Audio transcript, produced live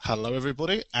Hello,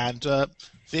 everybody, and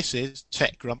this is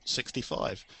Tech Grump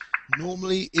 65.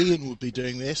 Normally, Ian would be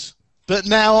doing this, but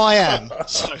now I am.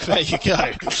 So there you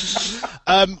go.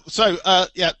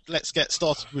 Let's get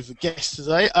started with the guest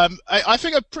today. I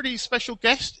think a pretty special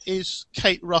guest is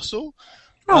Kate Russell,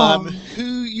 who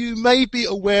you may be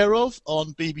aware of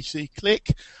on BBC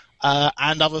Click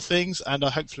and other things, and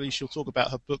hopefully she'll talk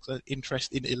about her book,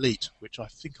 Interest in Elite, which I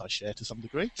think I share to some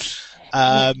degree.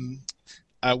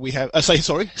 We have say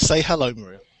hello,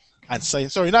 Maria, and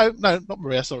not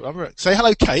Maria. Sorry, I'm Maria. Say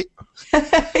hello, Kate.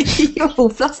 You're all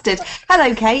flustered.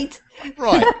 Hello, Kate.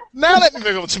 Right, now let me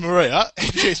move on to Maria.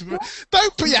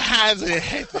 Don't put your hands on your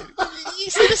head.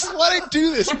 You see, this is why I don't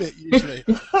do this bit usually.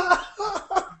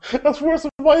 That's worse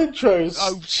than my intros.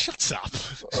 Oh, shut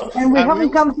up. And we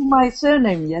haven't come to my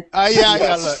surname yet.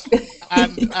 Look.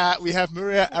 And we have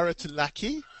Maria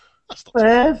Aratulaki.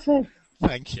 Perfect.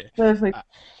 Thank you. Perfect.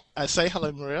 Say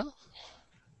hello, Maria.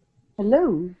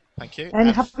 Hello. Thank you.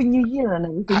 And Happy New Year and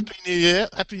everything.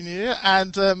 Happy New Year.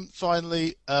 And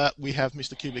finally, we have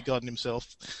Mr. Cubic Garden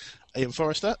himself, Ian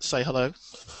Forrester. Say hello.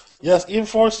 Yes, Ian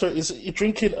Forrester is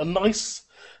drinking a nice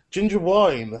ginger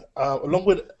wine, along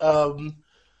with,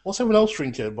 what's everyone else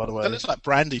drinking, by the way? That looks like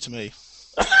brandy to me.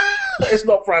 It's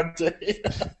not brandy.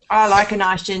 I like a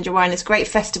nice ginger wine. It's a great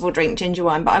festival drink, ginger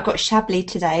wine, but I've got Chablis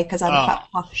today because I'm quite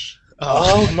posh.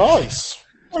 Oh, nice.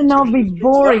 And I'll be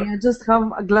boring. I just have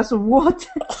a glass of water.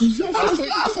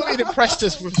 I thought you'd impressed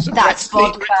us with some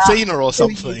Rexina or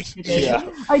something. Yeah.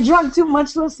 I drank too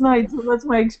much last night, so that's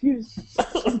my excuse.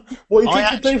 What are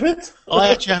you drinking, David? I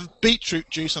actually have beetroot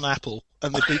juice and apple,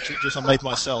 and the beetroot juice I made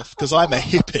myself, because I'm a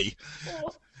hippie.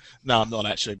 No, I'm not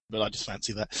actually, but I just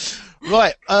fancy that.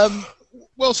 Right.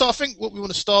 So I think what we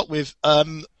want to start with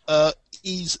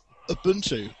is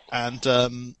Ubuntu, and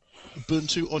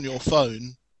Ubuntu on your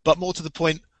phone, but more to the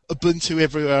point, Ubuntu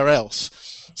everywhere else.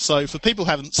 So for people who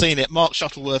haven't seen it, Mark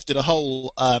Shuttleworth did a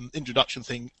whole introduction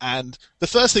thing, and the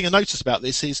first thing I noticed about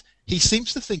this is he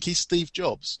seems to think he's Steve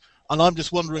Jobs, and I'm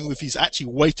just wondering if he's actually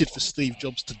waited for Steve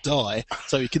Jobs to die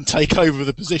so he can take over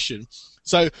the position.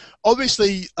 So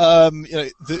obviously,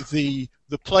 the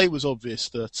play was obvious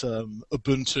that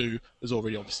Ubuntu was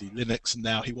already obviously Linux, and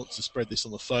now he wants to spread this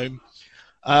on the phone.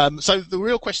 So the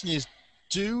real question is,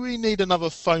 do we need another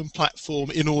phone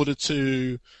platform in order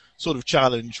to sort of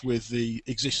challenge with the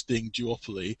existing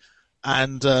duopoly?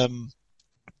 And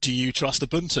do you trust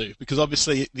Ubuntu? Because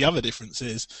obviously the other difference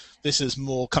is this is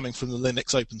more coming from the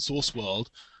Linux open source world.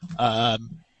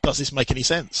 Does this make any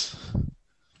sense?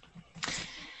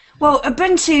 Well,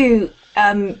 Ubuntu,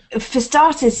 for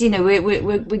starters,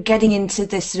 we're getting into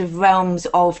the sort of realms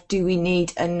of, do we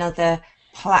need another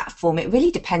platform? It really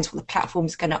depends what the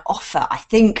platform's going to offer. I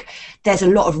think there's a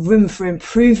lot of room for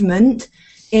improvement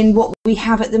in what we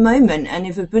have at the moment, and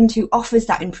if Ubuntu offers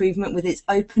that improvement with its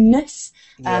openness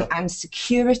and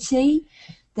security,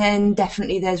 then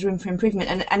definitely there's room for improvement.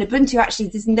 And Ubuntu actually,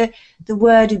 isn't the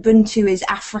word Ubuntu is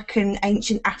African,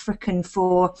 ancient African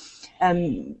for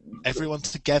everyone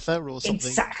together or something.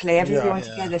 Exactly, everyone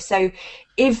together. So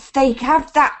if they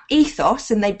have that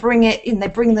ethos and they bring it in, they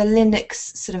bring the Linux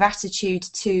sort of attitude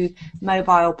to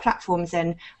mobile platforms,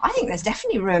 then I think there's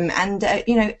definitely room. And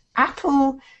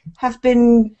Apple have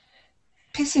been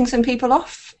pissing some people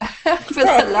off for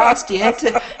the last year,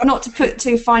 not to put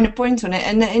too fine a point on it,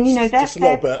 and just a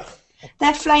little bit.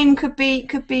 Their flame could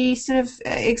be sort of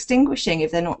extinguishing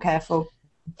if they're not careful.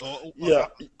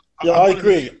 I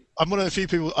agree. I'm one of the few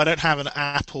people. I don't have an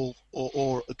Apple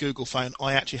or a Google phone.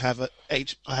 I actually have a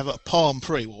Palm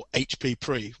Pre or HP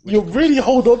Pre. You really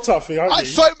hold on to that thing, aren't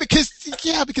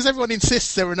you? Because everyone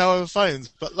insists there are no other phones,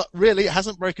 but really it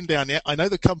hasn't broken down yet. I know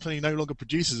the company no longer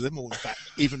produces them, or in fact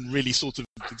even really sort of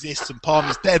exists, and Palm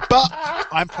is dead. But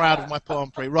I'm proud of my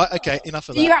Palm Pre. Right? Okay, enough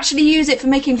of that. Do you actually use it for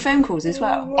making phone calls as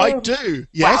well? I do.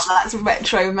 Yes. Wow, that's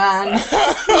retro, man.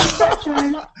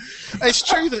 Retro. It's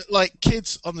true that like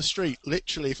kids on the street,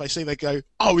 literally, if they see, they go,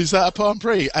 "Oh, is that a Palm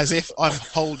Pre?" As if I'm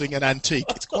holding an antique.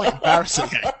 It's quite embarrassing.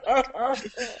 Is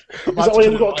that why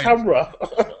you've got a camera?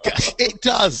 It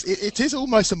does. It is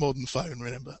almost a modern phone.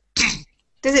 Remember?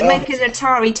 Does it make an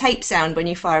Atari tape sound when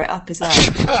you fire it up as well?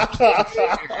 For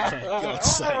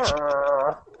God's sake.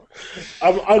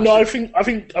 I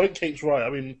think Kate's right. I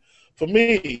mean, for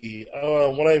me,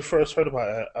 when I first heard about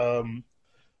it,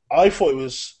 I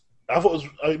thought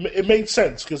it made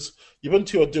sense because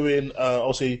Ubuntu are doing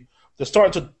obviously they're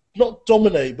starting to not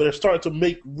dominate, but they're starting to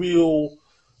make real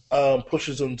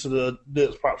pushes into the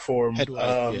Linux platform.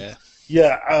 Headway, they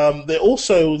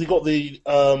got the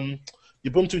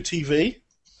Ubuntu TV,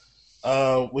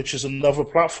 which is another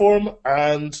platform,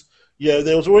 and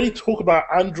there was already talk about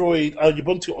Android,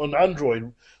 Ubuntu on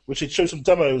Android, which they showed some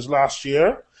demos last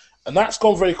year, and that's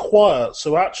gone very quiet.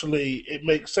 So actually, it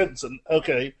makes sense. And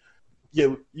okay,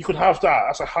 you could have that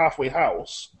as a halfway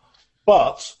house,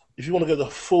 but if you want to go the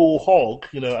full hog,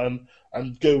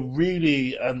 and go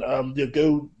really and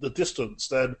go the distance,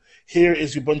 then here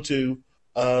is Ubuntu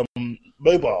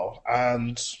mobile,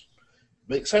 and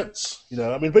makes sense.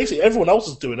 I mean, basically everyone else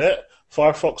is doing it.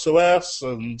 Firefox OS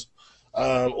and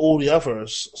all the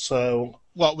others. So,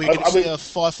 what we're going to see a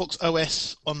Firefox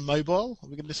OS on mobile? Are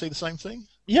we going to see the same thing?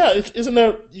 Yeah, isn't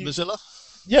there Mozilla?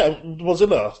 Yeah,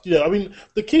 Mozilla. I mean,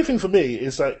 the key thing for me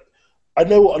is that I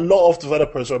know a lot of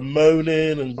developers are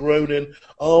moaning and groaning.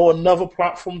 Oh, another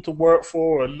platform to work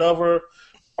for, another.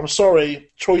 I'm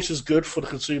sorry, choice is good for the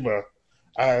consumer,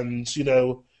 and if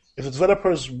the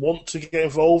developers want to get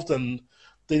involved and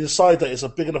they decide that it's a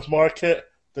big enough market,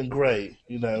 then great,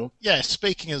 Yeah,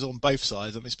 speaking as on both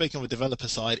sides, I mean, speaking on the developer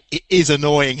side, it is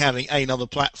annoying having another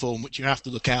platform which you have to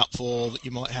look out for, that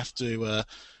you might have to...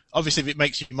 obviously, if it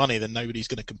makes you money, then nobody's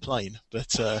going to complain.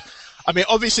 But, I mean,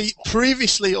 obviously,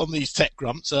 previously on these Tech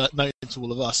Grumps, known to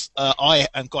all of us, I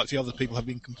and quite a few other people have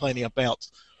been complaining about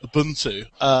Ubuntu.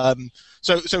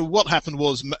 So what happened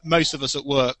was most of us at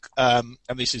work, and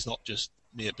this is not just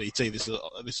me at BT, this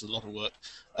is a lot of work,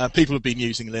 people have been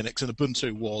using Linux, and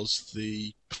Ubuntu was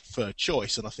the preferred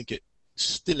choice, and I think it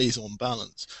still is on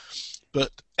balance. But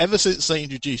ever since they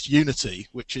introduced Unity,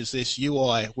 which is this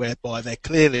UI whereby they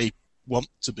clearly want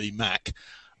to be Mac,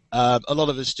 a lot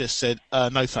of us just said,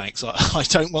 no thanks, I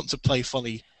don't want to play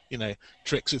funny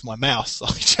tricks with my mouse.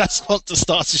 I just want to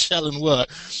start a shell and work.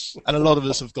 And a lot of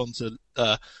us have gone to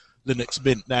Linux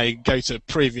Mint. Now you can go to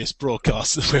previous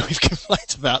broadcasts where we've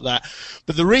complained about that.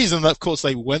 But the reason that, of course,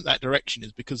 they went that direction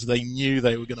is because they knew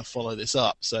they were going to follow this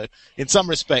up. So in some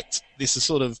respects, this is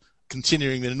sort of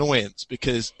continuing the annoyance,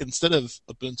 because instead of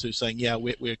Ubuntu saying, yeah,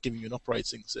 we're giving you an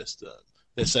operating system,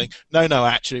 they're saying, no,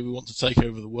 actually, we want to take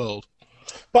over the world.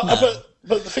 But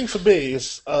the thing for me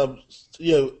is,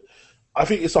 I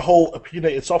think it's the whole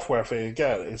opinionated software thing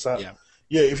again. Is that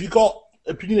if you got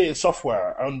opinionated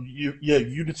software and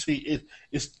Unity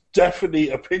is definitely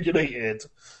opinionated.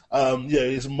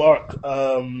 Is Mark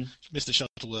Mr.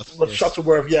 Shuttleworth. Yes.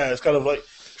 Shuttleworth, it's kind of like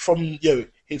from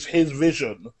his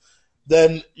vision.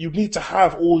 Then you need to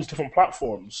have all these different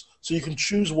platforms so you can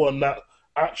choose one that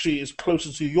actually is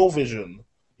closer to your vision.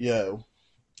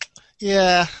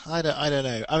 Yeah, I don't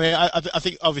know. I mean, I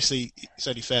think obviously it's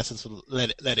only fair to sort of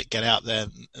let it get out there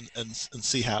and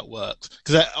see how it works.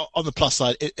 Because on the plus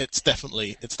side, it's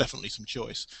definitely some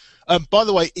choice. By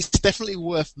the way, it's definitely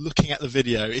worth looking at the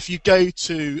video. If you go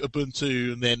to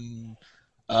Ubuntu and then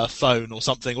phone or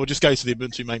something, or just go to the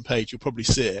Ubuntu main page, you'll probably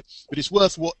see it. But it's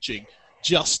worth watching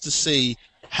just to see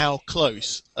how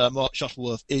close Mark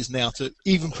Shuttleworth is now to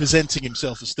even presenting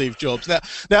himself as Steve Jobs. Now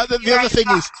the other thing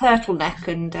is turtleneck,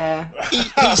 and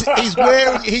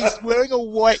he's wearing a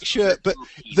white shirt, but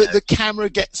the camera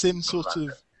gets him sort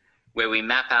of where we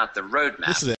map out the roadmap.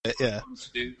 This is it, yeah.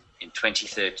 In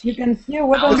 2030. You can hear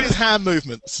what Look at his hand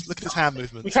movements.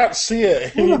 We can't see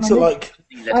it. You need to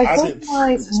I got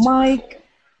my mic.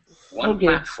 One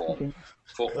platform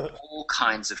for all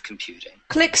kinds of computing.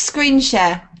 click screen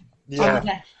share.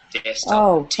 Yeah.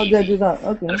 Desktop, how do I do TV, that?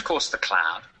 Okay. and of course the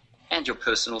cloud, and your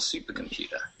personal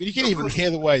supercomputer. You can even hear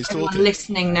the way he's Everyone talking.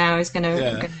 listening now is going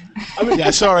to.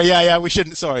 Yeah, sorry, we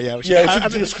shouldn't. Sorry, we shouldn't. Yeah,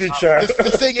 do a screen share.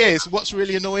 The thing is, what's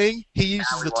really annoying? He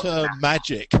uses the term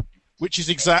magic, which is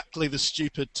exactly the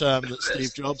stupid term that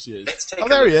Steve Jobs used. Oh,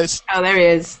 there he is. Oh, there he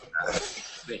is.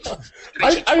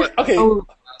 Okay. Oh,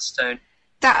 Milestone.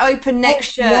 that open neck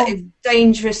shirt is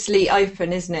dangerously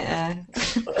open, isn't it?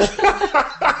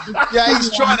 Yeah,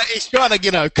 he's trying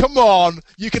to, come on,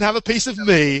 you can have a piece of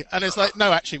me, and it's like,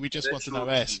 no, actually, we just want to know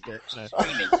S. But,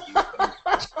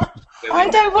 I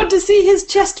don't want to see his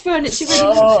chest furniture.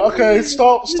 Oh, okay,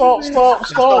 stop.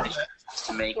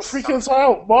 To make Freaking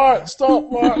out, Mark.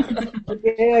 Stop, Mark.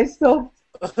 Okay, I stopped.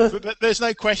 but there's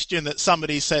no question that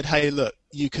somebody said, hey, look,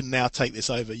 you can now take this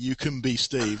over. You can be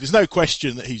Steve. There's no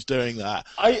question that he's doing that.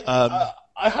 I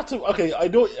have to. Okay, I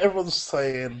know what everyone's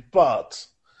saying, but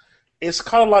it's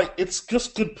kind of like it's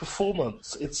just good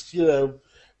performance. It's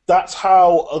that's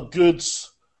how a good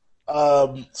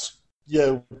kind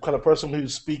of person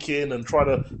who's speaking and trying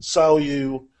to sell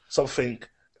you something.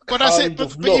 But that's it.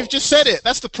 But you've just said it.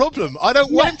 That's the problem. I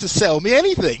don't want him to sell me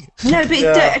anything. No,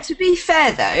 but to be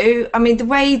fair, though, I mean, the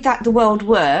way that the world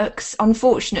works,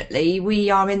 unfortunately, we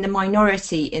are in the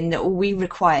minority in that all we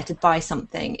require to buy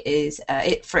something is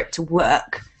for it to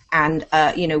work. and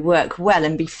work well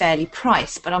and be fairly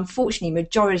priced. But unfortunately,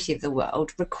 majority of the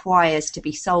world requires to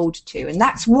be sold to, and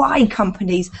that's why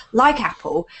companies like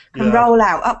Apple can roll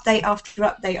out update after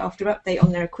update after update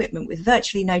on their equipment with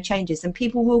virtually no changes, and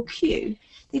people will queue.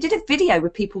 They did a video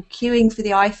with people queuing for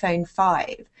the iPhone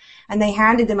 5, and they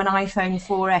handed them an iPhone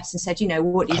 4S and said,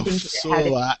 what do you think of it?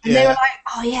 And they were like,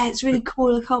 oh yeah, it's really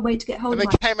cool, I can't wait to get hold of it.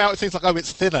 And they came out with things like, oh,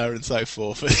 it's thinner and so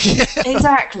forth.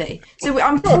 Exactly. So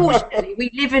unfortunately,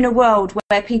 we live in a world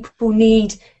where people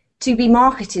need to be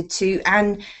marketed to,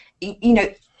 and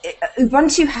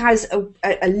Ubuntu has a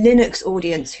Linux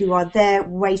audience who are there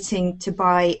waiting to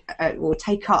buy or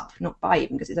take up, not buy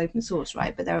even because it's open source,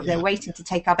 right? But they're waiting to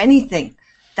take up anything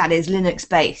that is Linux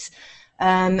based.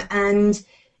 And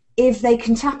if they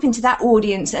can tap into that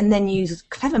audience and then use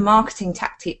clever marketing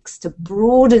tactics to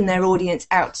broaden their audience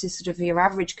out to sort of your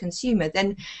average consumer,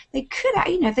 then they could,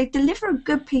 if they deliver a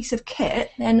good piece of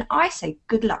kit, then I say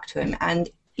good luck to them. And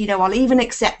I'll even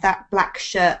accept that black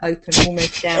shirt open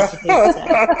almost down to his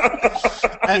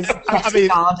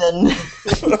garden.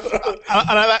 and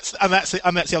that's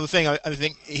the other thing. I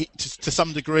think to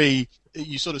some degree,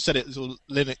 you sort of said it, sort of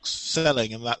Linux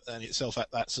selling, and that in itself,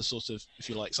 that's a sort of, if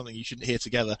you like, something you shouldn't hear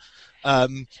together,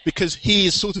 because he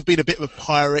has sort of been a bit of a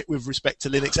pirate with respect to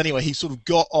Linux. Anyway, he sort of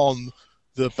got on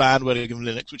the bandwagon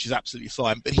of Linux, which is absolutely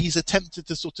fine, but he's attempted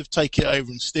to sort of take it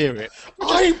over and steer it,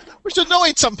 which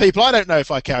annoyed some people. I don't know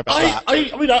if I care about that.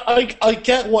 I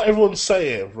get what everyone's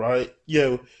saying, right?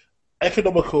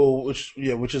 Economical, which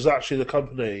is actually the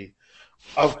company,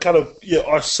 I've kind of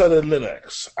are selling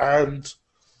Linux, and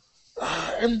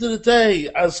at the end of the day,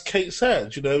 as Kate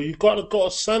said, you've got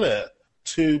to sell it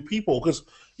to people, because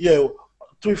to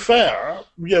be fair,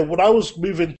 when I was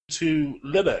moving to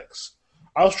Linux,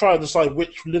 I was trying to decide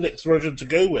which Linux version to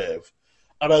go with,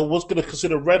 and I was going to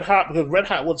consider Red Hat, because Red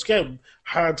Hat, once again,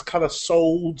 had kind of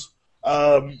sold,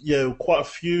 quite a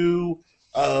few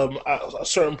at a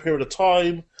certain period of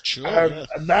time. Sure. And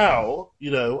now,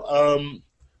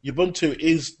 Ubuntu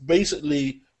is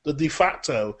basically the de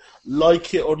facto,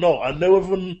 like it or not. I know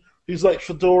everyone who's like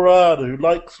Fedora and who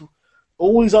likes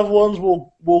all these other ones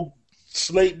will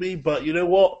slate me, but you know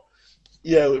what?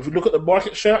 If you look at the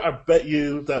market share, I bet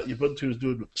you that Ubuntu is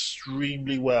doing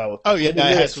extremely well. Oh yeah, it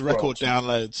has record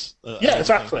downloads.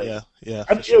 Exactly. Yeah.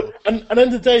 And sure. and at the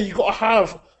end of the day, you've got to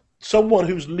have someone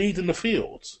who's leading the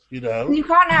field. You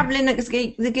can't have Linux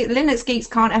geeks. The Linux geeks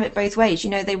can't have it both ways.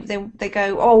 They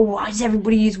go, oh, why does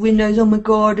everybody use Windows? Oh my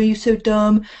God, are you so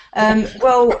dumb?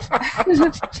 Well,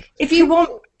 if you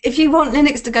want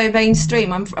Linux to go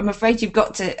mainstream, I'm afraid you've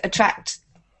got to attract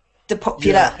the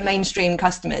popular mainstream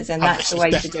customers, and that's the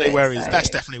way to do it. That's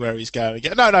definitely where he's going.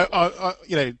 No.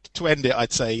 To end it,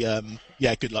 I'd say,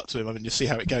 good luck to him. I mean, just see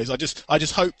how it goes. I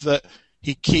just hope that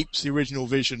he keeps the original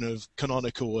vision of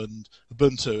Canonical and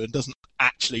Ubuntu and doesn't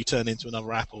actually turn into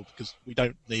another Apple, because we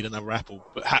don't need another Apple.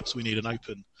 But perhaps we need an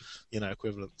open,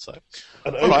 equivalent. So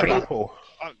an open Apple.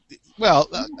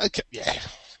 Okay, yeah.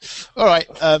 All right.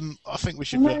 I think we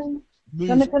should move.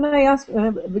 Can I ask?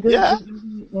 Because I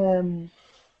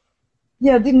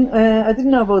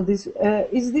didn't know about this.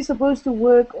 Is this supposed to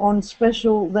work on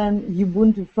special then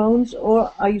Ubuntu phones,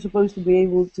 or are you supposed to be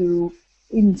able to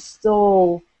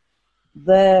install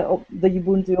the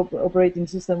Ubuntu operating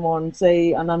system on,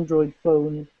 say, an Android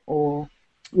phone? Or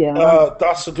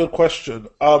that's a good question.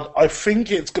 I think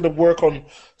it's going to work on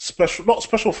not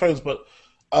special phones, but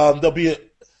there'll be.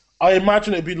 I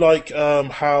imagine it'd be like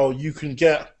how you can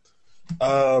get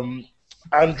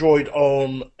Android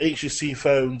on HTC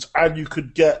phones, and you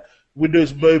could get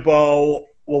Windows Mobile,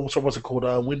 what's it called?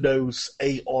 Windows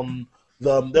 8 on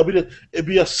them. It'd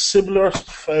be a similar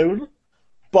phone,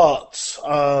 but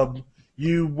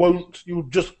you'll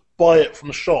just buy it from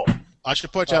the shop. I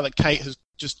should point out that Kate has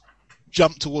just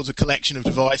jumped towards a collection of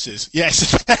devices.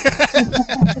 Yes.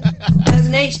 There's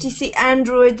an HTC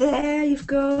Android there, you've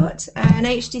got an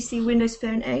HTC Windows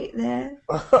Phone 8 there,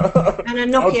 and a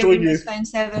Nokia Windows Phone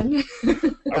 7.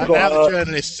 Now the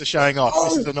journalists are showing off.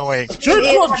 This is annoying.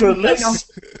 Journalists?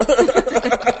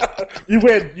 You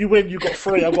win. You got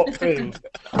 3. I got 2.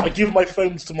 I give my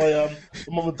phones to my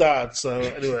mum and dad. So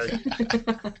anyway,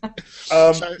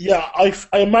 I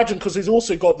imagine, because he's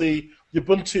also got the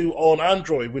Ubuntu on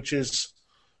Android, which is,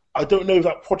 I don't know if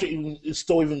that project is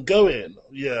still even going.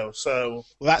 So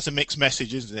that's a mixed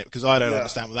message, isn't it? Because I don't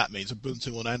understand what that means.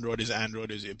 Ubuntu on Android, is it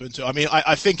Android? Is it Ubuntu? I mean,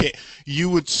 I think you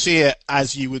would see it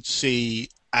as you would see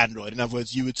Android. In other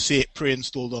words, you would see it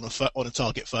pre-installed on a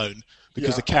target phone,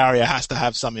 because the carrier has to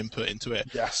have some input into it.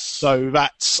 Yes. So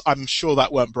I'm sure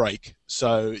that won't break.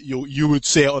 So you would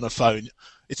see it on a phone.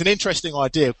 it's an interesting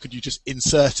idea. Could you just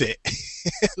insert it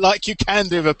like you can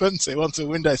do with Ubuntu onto a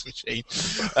Windows machine?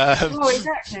 Oh,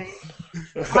 exactly.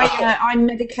 I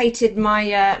medicated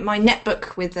my my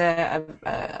netbook with a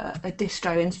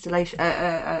distro installation,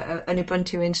 an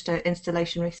Ubuntu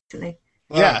installation recently.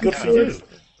 Yeah, good for you.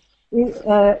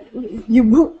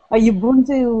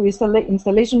 Ubuntu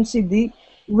installation CD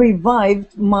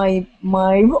revived my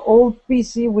old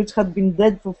PC, which had been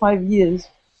dead for 5 years,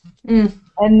 and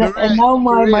now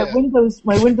my Windows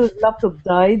laptop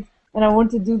died, and I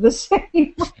want to do the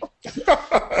same.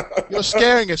 You're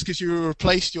scaring us because you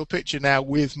replaced your picture now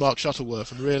with Mark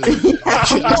Shuttleworth, and really,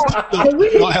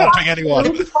 not helping anyone. I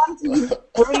really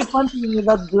fancy you with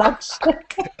that black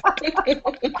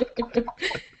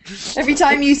Every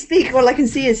time you speak, all I can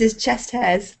see is his chest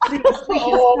hairs.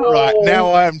 Right,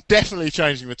 now I am definitely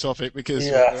changing the topic because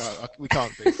we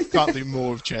can't do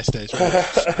more of chest hairs. Really.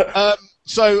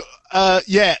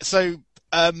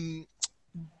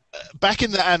 Back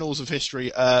in the annals of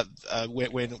history,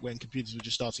 when computers were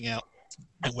just starting out,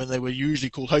 and when they were usually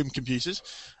called home computers,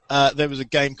 there was a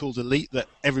game called Elite that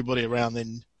everybody around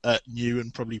then knew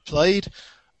and probably played.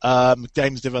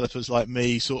 Games developers like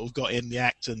me sort of got in the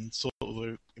act and sort of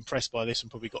were impressed by this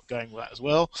and probably got going with that as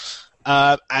well.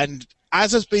 And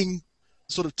as has been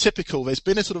sort of typical, there's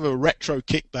been a sort of a retro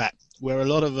kickback where a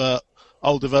lot of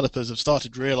old developers have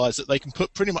started to realise that they can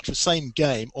put pretty much the same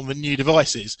game on the new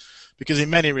devices, because in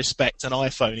many respects an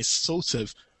iPhone is sort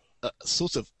of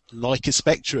like a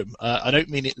Spectrum. I don't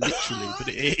mean it literally, but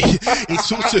it's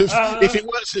sort of, if it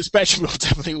works with a Spectrum, it'll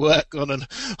definitely work on an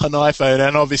iPhone,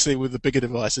 and obviously with the bigger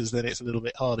devices then it's a little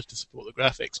bit harder to support the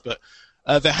graphics. But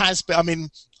there has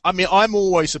been, I mean, I'm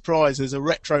always surprised. There's a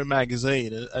retro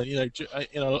magazine, and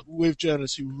with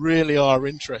journalists who really are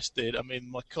interested. I mean,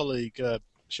 my colleague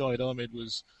Shahid Ahmed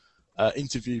was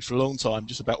interviewed for a long time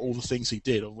just about all the things he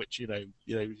did, on which he did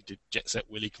Jet Set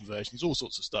Willy conversions, all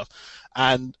sorts of stuff,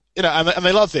 and and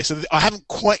they love this. And I haven't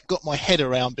quite got my head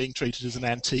around being treated as an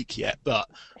antique yet, but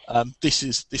this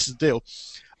is the deal.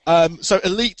 So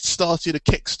Elite started a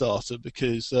Kickstarter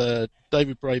because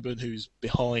David Braben, who's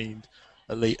behind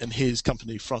Elite, and his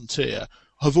company Frontier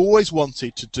have always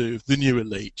wanted to do the new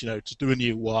Elite, to do a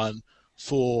new one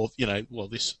for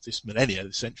this millennia,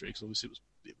 this century, because obviously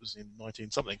it was in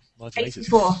 1980s.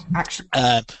 84, actually.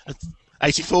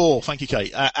 84, thank you,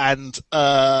 Kate.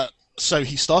 So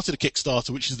he started a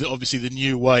Kickstarter, which is obviously the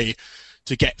new way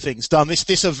to get things done.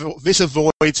 This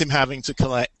avoids him having to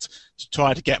collect to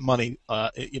try to get money,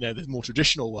 the more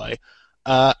traditional way.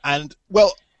 My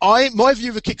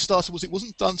view of a Kickstarter was it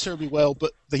wasn't done terribly well,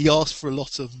 but they asked for a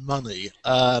lot of money.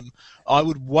 I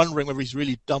was wondering whether he's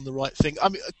really done the right thing. I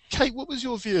mean, Kate, what was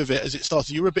your view of it as it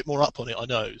started? You were a bit more up on it, I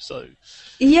know. So.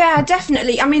 Yeah,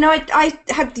 definitely. I mean, I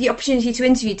had the opportunity to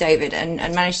interview David and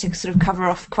managed to sort of cover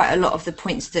off quite a lot of the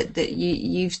points that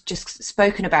you've just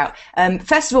spoken about.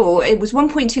 First of all, it was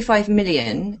 1.25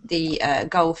 million, the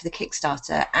goal for the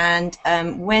Kickstarter, and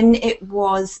when it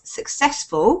was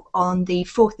successful on the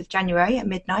 4th of January at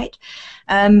midnight,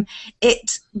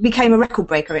 it became a record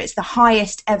breaker. It's the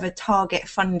highest ever target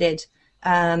funded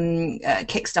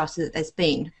Kickstarter that there's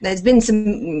been. There's been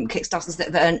some Kickstarters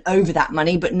that earn over that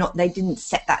money, but they didn't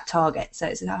set that target. So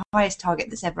it's the highest target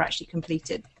that's ever actually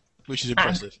completed. Which is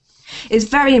impressive. It's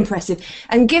very impressive.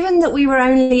 And given that we were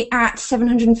only at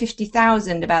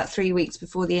 750,000 about 3 weeks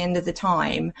before the end of the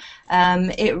time,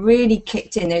 it really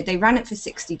kicked in. They ran it for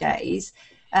 60 days.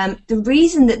 The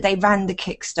reason that they ran the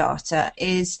Kickstarter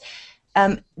is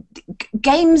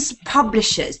games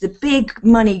publishers, the big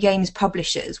money games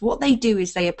publishers, what they do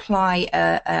is they apply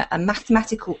a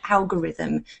mathematical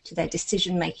algorithm to their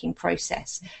decision-making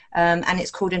process, and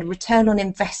it's called a return on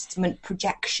investment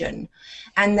projection.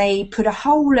 And they put a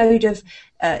whole load of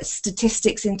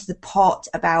statistics into the pot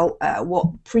about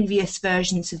what previous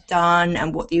versions have done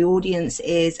and what the audience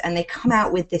is, and they come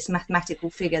out with this mathematical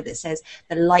figure that says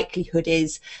the likelihood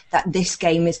is that this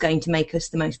game is going to make us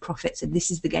the most profit, so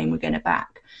this is the game we're going to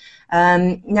back.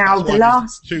 Now the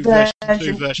last version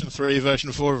 2, version 3,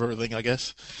 version 4 of everything, I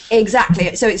guess.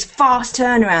 Exactly. So it's fast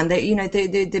turnaround.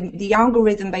 The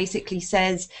algorithm basically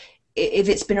says if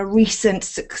it's been a recent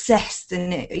success,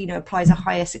 then it applies a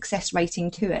higher success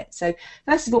rating to it. So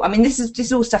first of all, I mean, this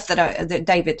is all stuff that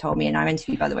David told me in our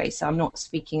interview, by the way. So I'm not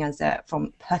speaking as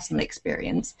from personal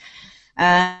experience.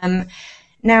 Now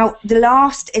the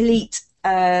last Elite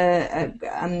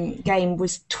game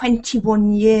was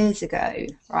 21 years ago,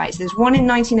 right? So there's one in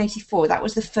 1984. That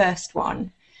was the first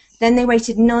one. Then they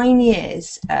waited 9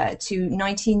 years to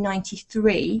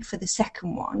 1993 for the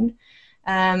second one.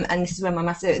 And this is where my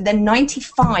maths. Then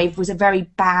 95 was a very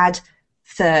bad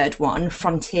third one,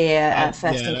 Frontier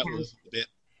First Encounter.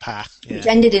 which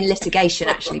ended in litigation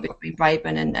actually between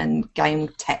Braben and Game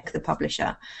Tech, the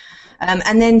publisher.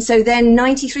 And then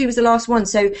 93 was the last one.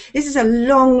 So this is a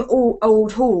long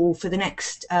old haul for the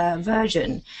next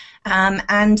version.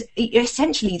 And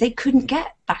essentially they couldn't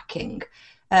get backing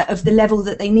of the level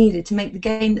that they needed to make the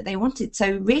game that they wanted.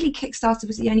 So really Kickstarter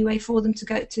was the only way for them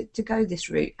to go this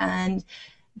route. And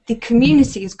the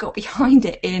community has got behind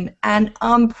it in an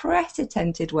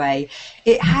unprecedented way.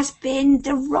 It has been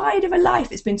the ride of a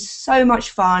life. It's been so much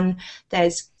fun.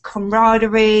 There's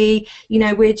camaraderie. You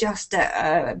know, we're just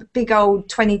a big old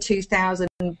 22,000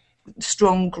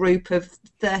 strong group of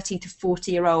 30 to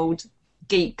 40-year-old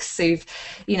geeks who've,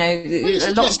 you know,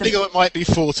 a lot of them... it might be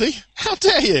 40. How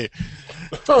dare you?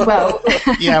 Well,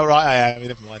 yeah, right. I am.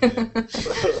 Never mind. Yeah.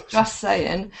 Just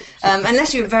saying.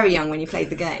 Unless you were very young when you played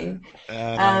the game.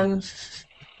 No.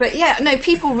 But yeah, no,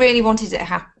 people really wanted it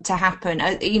to happen.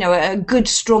 You know, a good,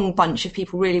 strong bunch of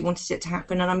people really wanted it to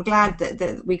happen, and I'm glad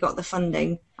that we got the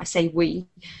funding. I say we.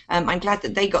 I'm glad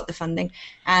that they got the funding,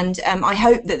 and I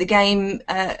hope that the game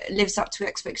lives up to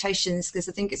expectations, because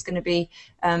I think it's going to be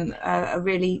a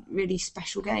really, really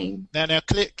special game. Now,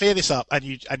 clear this up, and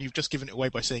you've just given it away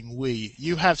by saying we.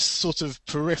 You have sort of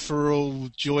peripheral,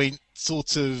 joint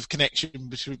sort of connection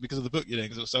because of the book you're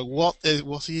doing. So what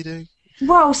are you doing?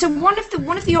 Well, so one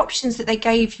of the options that they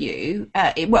gave you,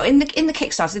 in the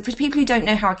Kickstarter, for people who don't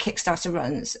know how a Kickstarter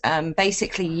runs,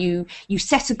 basically you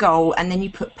set a goal and then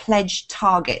you put pledge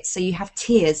targets. So you have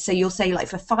tiers. So you'll say, like,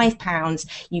 for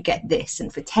 £5 you get this,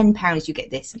 and for £10 you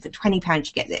get this, and for £20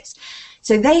 you get this.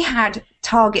 So they had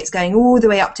targets going all the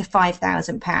way up to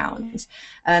 £5,000,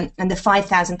 and the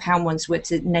 £5,000 ones were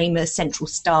to name a central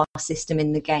star system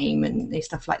in the game and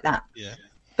stuff like that. Yeah.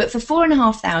 But for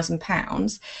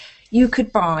 £4,500. You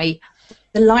could buy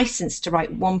the license to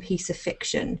write one piece of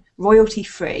fiction,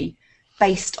 royalty-free,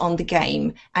 based on the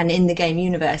game and in the game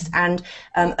universe. And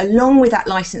along with that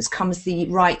license comes the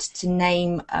right to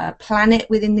name a planet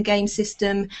within the game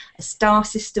system, a star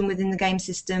system within the game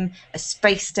system, a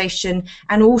space station,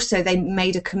 and also they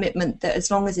made a commitment that as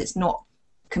long as it's not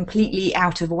completely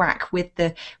out of whack with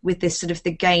the sort of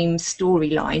the game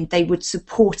storyline, they would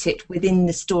support it within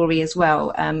the story as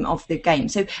well of the game.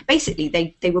 So basically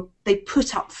they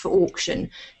put up for auction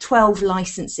 12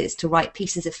 licenses to write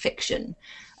pieces of fiction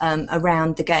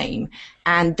around the game,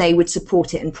 and they would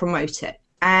support it and promote it.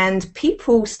 And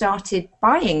people started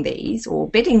buying these or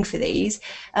bidding for these,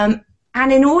 and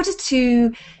in order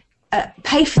to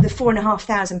pay for the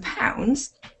 £4,500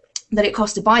 that it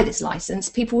cost to buy this license,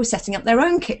 people were setting up their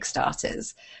own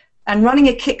Kickstarters and running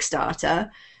a Kickstarter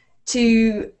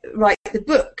to write the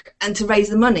book and to raise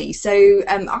the money. So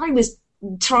I was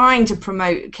trying to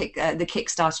promote the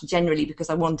Kickstarter generally because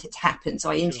I want it to happen.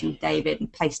 So I interviewed David and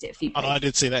placed it a few places. And I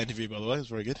did see that interview, by the way. It was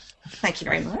very good. Thank you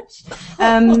very much.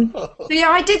 So yeah,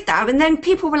 I did that. And then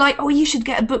people were like, oh, you should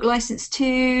get a book license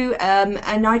too.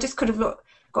 And I just kind of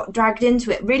got dragged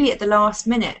into it really at the last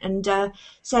minute and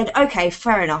said, okay,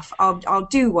 fair enough, I'll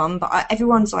do one, but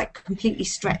everyone's like completely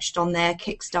stretched on their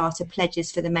Kickstarter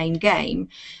pledges for the main game.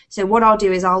 So what I'll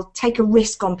do is I'll take a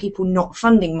risk on people not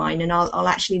funding mine, and I'll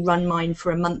actually run mine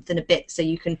for a month and a bit, so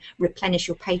you can replenish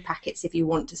your pay packets if you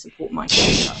want to support my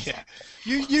Kickstarter.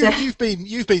 Yeah.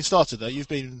 You've been started though. You've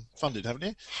been funded, haven't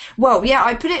you? Well, yeah,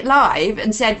 I put it live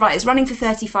and said, right, it's running for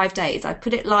 35 days. I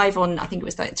put it live on, I think it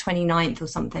was like the 29th or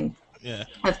something. Yeah.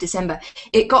 Of December.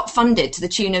 It got funded to the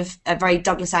tune of a very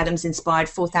Douglas Adams inspired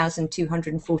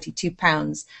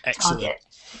 £4,242 target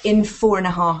in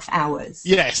 4.5 hours.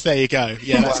 Yes, there you go.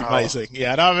 Yeah, that's amazing.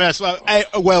 Yeah, and I mean, that's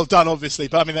well done, obviously,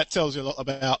 but I mean that tells you a lot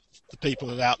about the people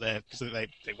who are out there because they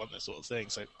want that sort of thing.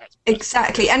 So that's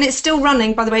exactly, and it's still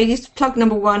running. By the way, plug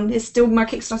number one is still, my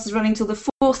Kickstarter is running till the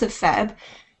 4th of Feb,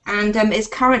 and it's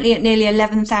currently at nearly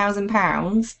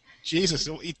 £11,000. Jesus,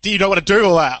 do you not want to do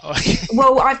all that?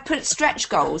 Well, I've put stretch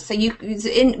goals. So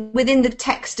within the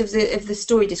text of the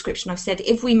story description, I've said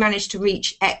if we manage to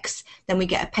reach X, then we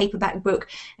get a paperback book,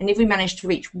 and if we manage to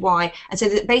reach Y, and so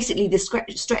that basically the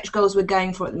stretch goals we're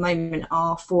going for at the moment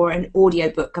are for an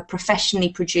audiobook, a professionally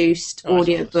produced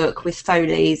audiobook with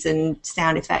Foleys and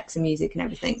sound effects and music and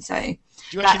everything. So do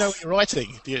you actually know what you're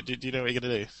writing? Do you know what you're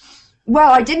going to do?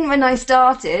 Well, I didn't when I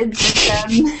started,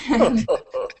 but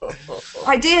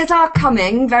ideas are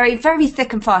coming very, very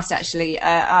thick and fast, actually.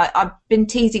 I've been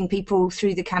teasing people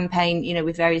through the campaign,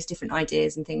 with various different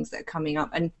ideas and things that are coming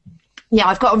up. And yeah,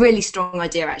 I've got a really strong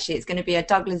idea, actually. It's going to be a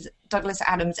Douglas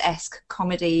Adams-esque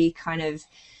comedy kind of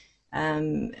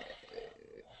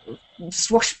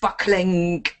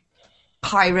swashbuckling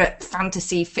pirate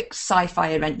fantasy sci-fi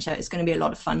adventure. It's going to be a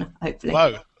lot of fun, hopefully.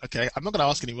 Whoa. Okay, I'm not going to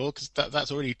ask anymore because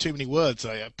that's already too many words.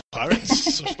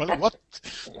 Pirates? What?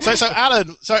 So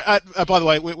Alan. By the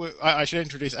way, I should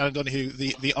introduce Alan Donahue,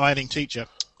 the ironing teacher,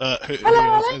 who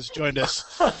has joined us.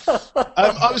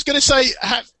 I was going to say,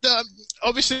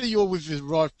 obviously you're with the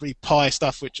Raspberry Pi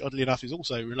stuff, which oddly enough is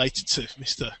also related to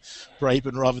Mr.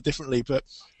 Braben rather differently. But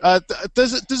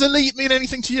does Elite mean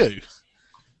anything to you?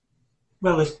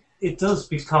 Well, it does,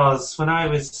 because when I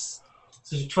was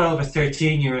sort of 12 or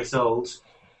 13 years old,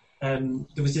 there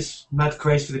was this mad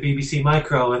craze for the BBC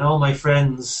Micro, and all my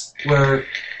friends were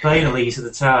playing Elite at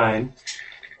the time.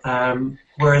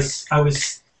 Whereas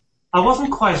I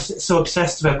wasn't quite so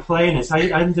obsessed about playing it. I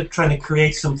ended up trying to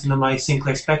create something on my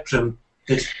Sinclair Spectrum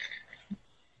that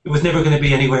it was never going to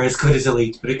be anywhere as good as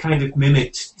Elite, but it kind of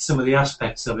mimicked some of the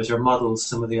aspects of it, or models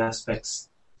some of the aspects.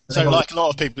 So, like a lot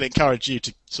of people, encourage you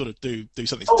to sort of do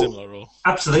something similar, or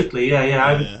absolutely,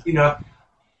 yeah.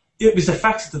 It was the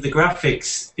fact that the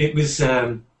graphics, it was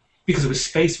because it was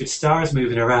space with stars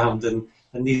moving around and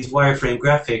these wireframe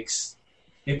graphics.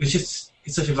 It was just,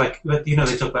 it's sort of like, they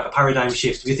talk about a paradigm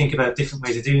shift. We think about different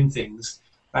ways of doing things.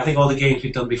 I think all the games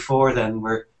we'd done before then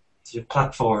were sort of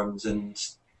platforms and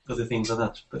other things like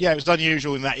that. But yeah, it was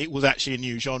unusual in that it was actually a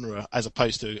new genre as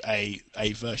opposed to a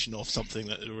version of something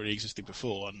that had already existed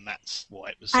before, and that's why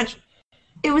it was. And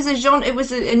it was a genre. It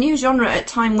was a new genre at a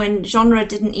time when genre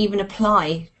didn't even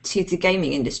apply to the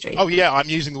gaming industry. Oh yeah, I'm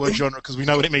using the word genre because we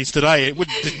know what it means today. It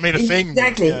didn't mean a thing.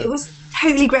 Exactly. Yeah. It was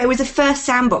totally great. It was the first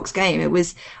sandbox game. It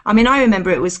was. I mean, I remember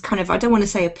it was kind of. I don't want to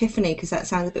say epiphany because that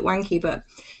sounds a bit wanky, but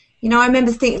I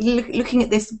remember looking at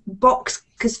this box.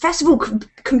 Because first of all,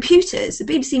 computers, the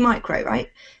BBC Micro, right?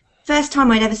 First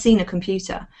time I'd ever seen a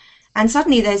computer. And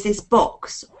suddenly there's this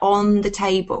box on the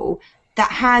table that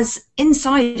has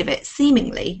inside of it,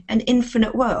 seemingly, an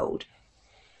infinite world,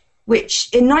 which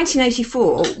in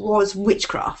 1984 was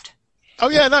witchcraft. Oh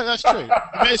yeah, no, that's true.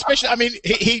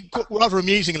 He rather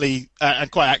amusingly and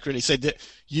quite accurately said that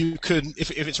you can, if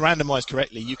it's randomised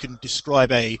correctly, you can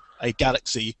describe a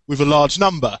galaxy with a large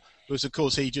number. Because of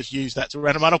course he just used that to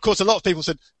randomise. And of course, a lot of people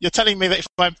said, "You're telling me that if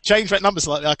I change that number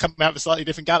slightly, I come out with a slightly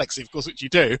different galaxy." Of course, which you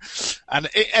do, and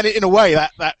in a way,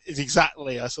 that is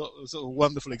exactly a sort of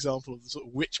wonderful example of the sort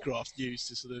of witchcraft used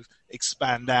to sort of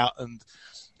expand out and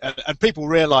people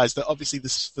realise that obviously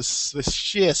the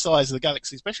sheer size of the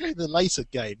galaxy, especially in the later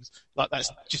games, like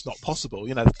that's just not possible.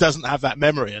 It doesn't have that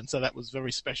memory, and so that was a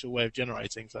very special way of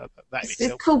generating. So that in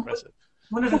itself is impressive.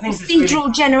 One of the things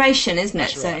procedural generation, isn't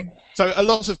it? Right. So a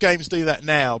lot of games do that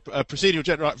now. Procedural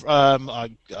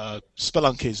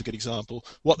Spelunky is a good example.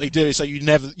 What they do is so you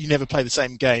never play the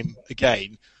same game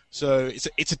again. So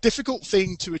it's a difficult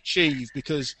thing to achieve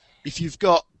because if you've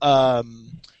got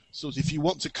if you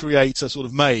want to create a sort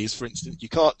of maze, for instance, you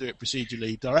can't do it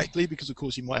procedurally directly because, of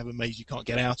course, you might have a maze you can't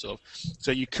get out of.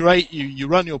 So you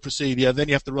run your procedure, then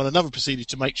you have to run another procedure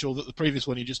to make sure that the previous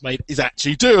one you just made is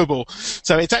actually doable.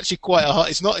 So it's actually quite a hard.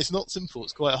 It's not simple.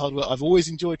 It's quite a hard work. I've always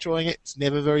enjoyed trying it. It's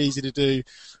never very easy to do,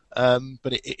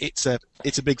 but it's a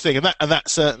big thing, and that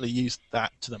certainly used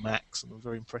that to the max, and it was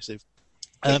very impressive.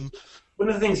 One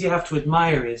of the things you have to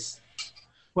admire is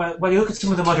when you look at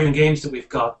some of the modern games that we've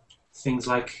got. Things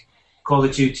like Call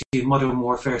of Duty, Modern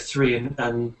Warfare 3,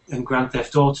 and Grand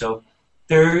Theft Auto,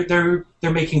 they're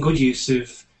making good use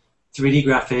of 3D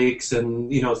graphics and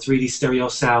 3D stereo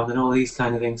sound and all these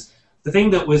kind of things. The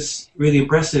thing that was really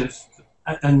impressive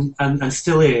and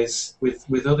still is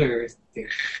with other things,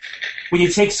 when you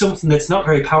take something that's not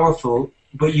very powerful,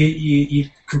 but you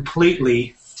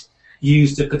completely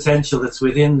use the potential that's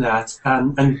within that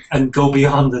and go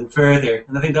beyond and further.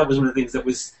 And I think that was one of the things that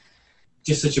was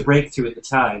just such a breakthrough at the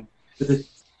time, but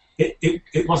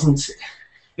it wasn't.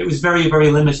 It was very,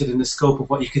 very limited in the scope of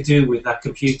what you could do with that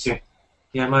computer.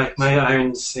 Yeah, my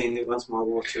iron's saying it wants more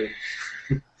water.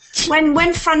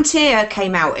 When Frontier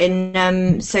came out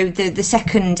in so the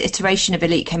second iteration of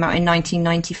Elite came out in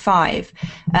 1995,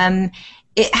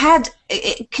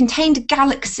 it contained a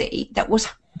galaxy that was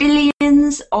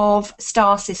billions of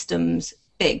star systems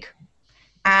big,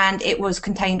 and it was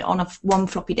contained on one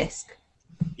floppy disk.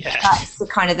 Yeah. That's the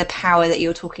kind of the power that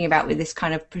you're talking about with this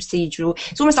kind of procedural.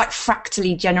 It's almost like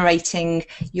fractally generating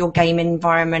your game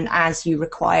environment as you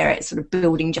require it, sort of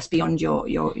building just beyond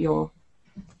your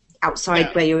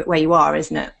outside where you are,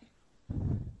 isn't it?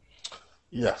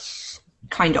 Yes.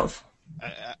 Kind of.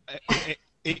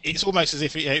 It's almost as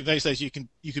if those days you can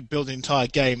build an entire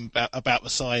game about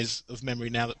the size of memory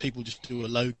now that people just do a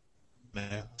load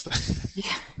now.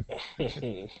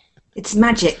 Yeah. It's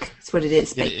magic. That's what it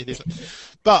is. Yeah, it is.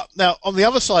 But now, on the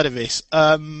other side of this, there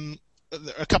are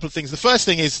a couple of things. The first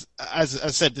thing is, as I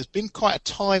said, there's been quite a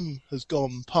time has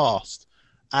gone past,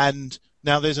 and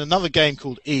now there's another game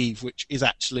called Eve, which is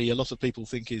actually a lot of people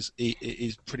think is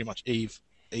pretty much Eve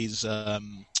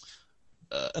an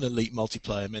elite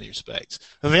multiplayer in many respects.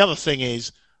 And the other thing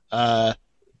is,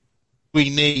 we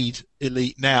need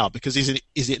elite now, because is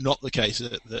it not the case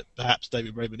that perhaps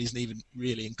David Braben isn't even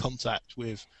really in contact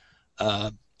with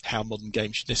how modern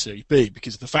games should necessarily be?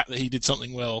 Because the fact that he did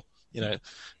something well,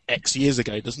 X years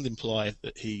ago doesn't imply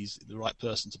that he's the right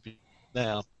person to be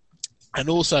now. And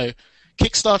also,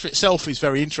 Kickstarter itself is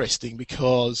very interesting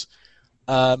because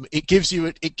it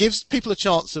gives people a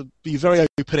chance to be very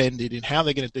open-ended in how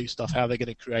they're going to do stuff, how they're going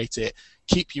to create it,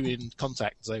 keep you in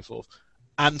contact and so forth.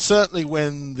 And certainly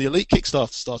when the Elite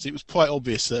Kickstarter started, it was quite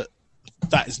obvious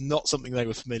that is not something they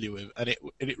were familiar with, and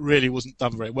it really wasn't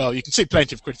done very well. You can see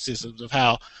plenty of criticisms of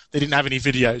how they didn't have any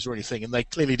videos or anything, and they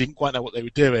clearly didn't quite know what they were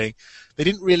doing. They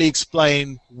didn't really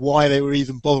explain why they were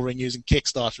even bothering using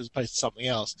Kickstarter as opposed to something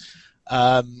else.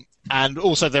 And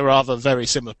also there were other very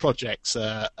similar projects,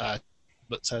 but I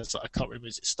can't remember,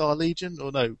 is it Star Legion?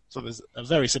 Or no, so there's a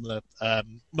very similar,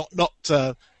 not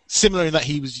similar in that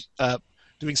he was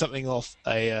doing something off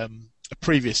a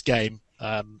previous game,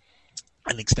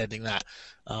 and extending that.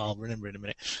 I'll remember in a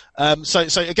minute.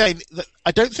 So again,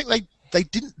 I don't think they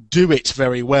didn't do it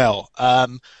very well.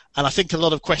 And I think a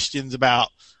lot of questions about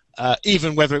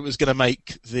even whether it was going to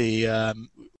make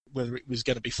whether it was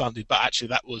going to be funded, but actually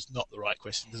that was not the right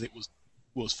question, because it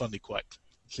was funded quite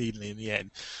cleanly in the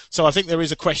end. So I think there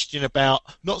is a question about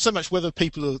not so much whether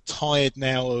people are tired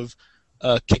now of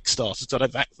Kickstarter. So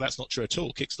that's not true at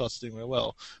all. Kickstarter's doing very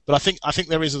well, but I think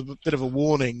there is a bit of a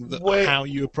warning that how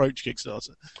you approach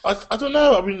Kickstarter. I don't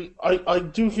know. I mean, I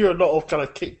do hear a lot of kind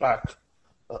of kickback,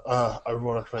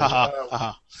 ironically.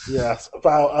 Yes,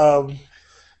 about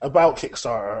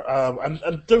Kickstarter,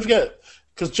 and don't forget,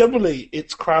 because generally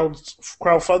it's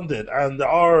crowdfunded, and there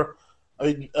are. I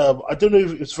mean, I don't know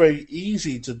if it's very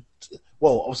easy to.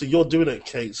 Well, obviously you're doing it,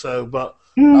 Kate. So, but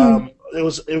it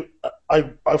was.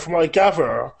 I from what I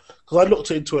gather, because I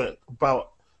looked into it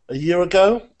about a year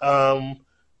ago.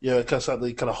 Because at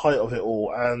the kind of height of it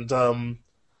all,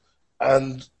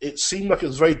 and it seemed like it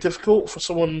was very difficult for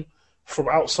someone from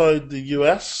outside the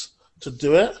US to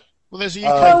do it. Well, there's a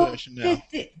UK version now.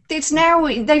 It's now,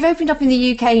 they've opened up in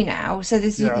the UK now, so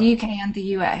there's the UK and the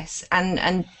US, and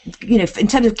in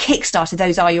terms of Kickstarter,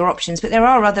 those are your options, but there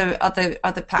are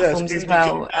other platforms as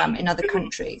well in other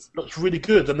countries. Looks really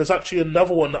good, and there's actually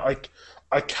another one that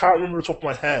I can't remember the top of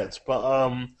my head,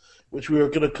 but which we were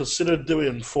going to consider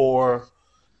doing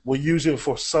we're using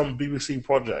for some BBC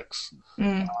projects.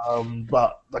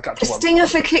 But I got the stinger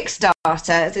for Kickstarter.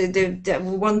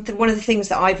 One of the things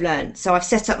that I've learned. So I've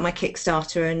set up my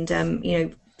Kickstarter,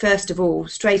 and first of all,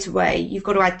 straight away, you've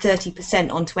got to add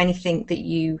 30% onto anything that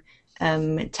you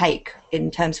take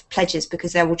in terms of pledges,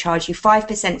 because they will charge you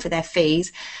 5% for their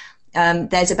fees.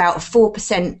 There's about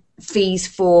 4% fees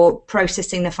for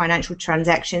processing the financial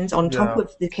transactions on top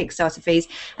of the Kickstarter fees,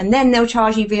 and then they'll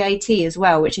charge you VAT as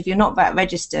well, which if you're not VAT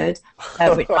registered,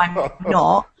 which I'm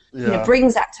not,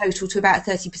 brings that total to about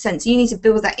 30%. So you need to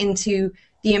build that into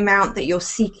the amount that you're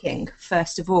seeking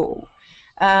first of all.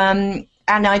 And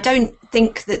I don't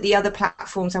think that the other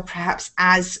platforms are perhaps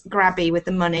as grabby with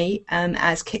the money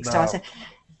as Kickstarter. No.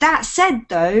 That said,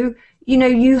 though,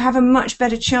 you have a much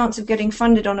better chance of getting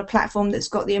funded on a platform that's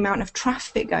got the amount of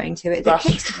traffic going to it.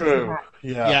 That's true.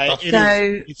 Yeah, it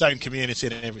is its own community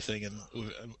and everything, and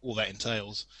all that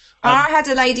entails. I had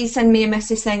a lady send me a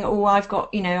message saying, "Oh, I've got,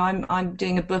 I'm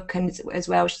doing a book, and as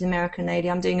well, she's an American lady.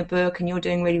 I'm doing a book, and you're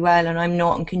doing really well, and I'm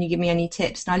not. And can you give me any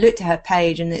tips?" And I looked at her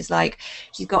page, and it's like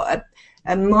she's got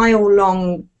a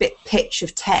mile-long pitch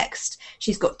of text.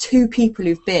 She's got 2 people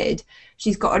who've bid.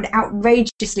 She's got an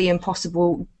outrageously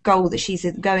impossible goal that she's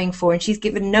going for, and she's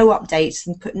given no updates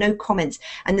and put no comments.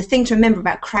 And the thing to remember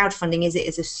about crowdfunding is it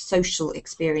is a social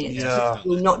experience. You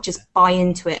will not just buy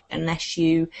into it unless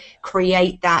you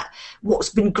create that. What's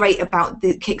been great about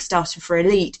the Kickstarter for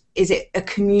Elite is it a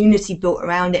community built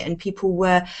around it, and people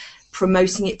were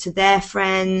promoting it to their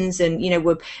friends, and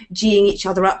were geeing each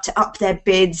other up to up their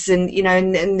bids, and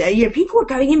people were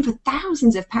going in for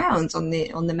thousands of pounds on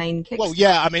the main Kickstarter. Well,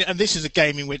 yeah, I mean, and this is a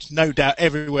game in which no doubt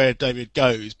everywhere David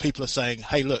goes, people are saying,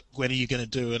 "Hey, look, when are you going to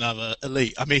do another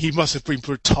Elite?" I mean, he must have been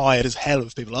tired as hell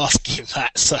of people asking him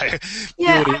that. So the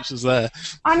audience was there.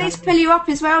 I need to pull you up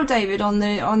as well, David,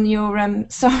 on your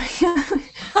sorry.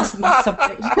 That's my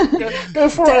subject. Go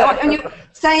for it.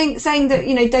 Saying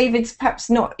that David's perhaps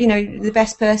not the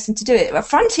best person to do it.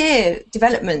 Frontier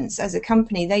Developments as a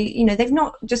company, they've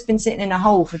not just been sitting in a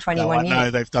hole for 21 years. No,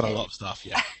 they've done a lot of stuff.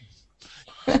 Yeah.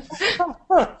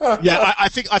 I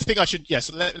think I should.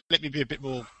 Yes, let me be a bit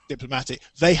more diplomatic.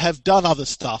 They have done other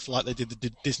stuff, like they did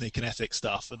the Disney Kinetic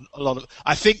stuff, and a lot of.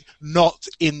 I think not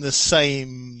in the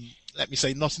same let me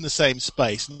say, not in the same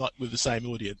space, not with the same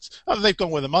audience. They've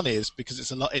gone where the money is because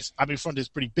it's a lot. Front is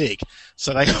pretty big,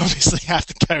 so they obviously have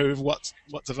to go with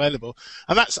what's available.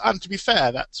 And to be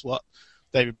fair, that's what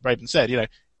David Braben said.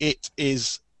 It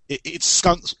was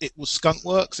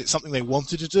Skunkworks. It's something they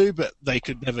wanted to do, but they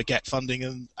could never get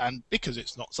funding, and because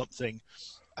it's not something,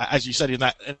 as you said in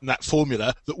that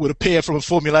formula, that would appear from a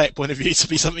formulaic point of view to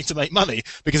be something to make money,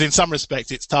 because in some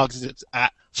respects it's targeted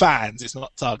at fans, it's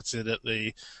not targeted at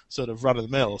the sort of run of the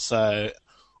mill. So,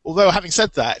 although having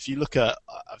said that, if you look at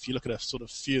a sort of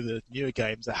few of the newer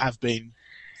games, there have been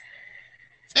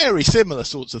very similar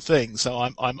sorts of things. So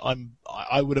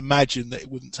I would imagine that it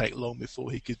wouldn't take long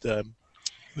before he could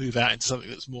move out into something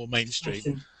that's more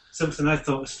mainstream. Something I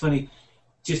thought was funny.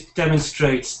 Just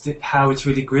demonstrates how it's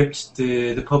really gripped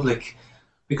the public.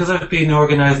 Because I've been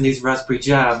organising these Raspberry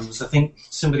Jams, I think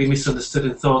somebody misunderstood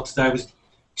and thought that I was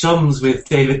chums with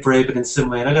David Braben in some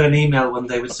way. And I got an email one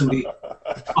day with somebody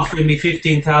offering me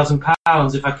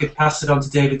 £15,000 if I could pass it on to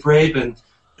David Braben.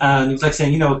 And it was like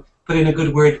saying, put in a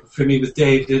good word for me with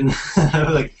David. And I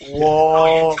was like,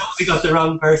 whoa, you totally got the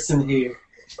wrong person here.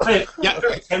 Yeah,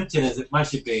 very tempting as it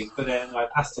might be, but I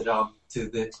passed it on to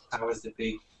the powers that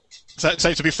be. So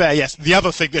to be fair, yes, the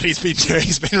other thing that he's been doing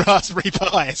has been Raspberry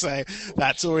Pi, so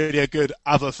that's already a good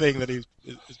other thing that he's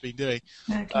been doing.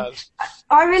 Okay.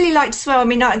 I really liked as well. I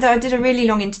mean, I did a really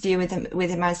long interview with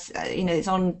him as it's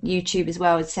on YouTube as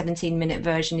well. It's a 17-minute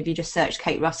version. If you just search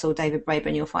Kate Russell, David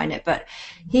Braben, you'll find it. But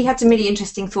he had some really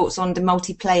interesting thoughts on the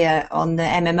multiplayer, on the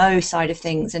MMO side of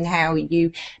things, and how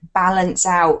you balance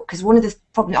out. Because one of the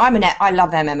problems, I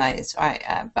love MMOs,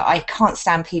 right? But I can't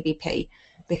stand PvP.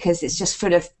 Because it's just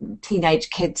full of teenage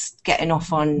kids getting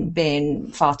off on being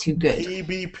far too good.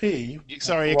 PvP?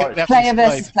 Sorry, player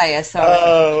versus player, sorry.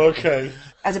 Oh, okay.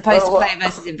 As opposed to player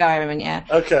versus environment, yeah.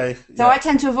 Okay. So I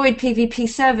tend to avoid PvP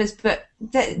servers, but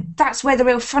that's where the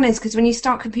real fun is, because when you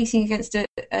start competing against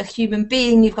a human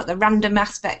being, you've got the random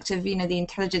aspect of, the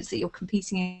intelligence that you're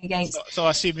competing against. So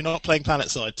I assume you're not playing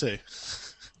PlanetSide 2?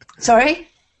 Sorry?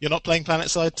 You're not playing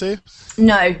PlanetSide 2?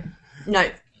 No.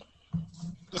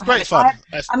 It's great fun.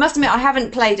 I must admit, I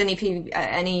haven't played any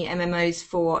MMOs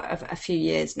for a few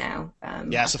years now.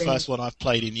 It's the first one I've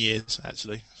played in years,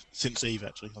 actually, since Eve,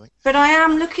 actually, I think. But I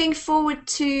am looking forward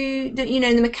to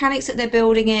the mechanics that they're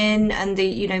building in, and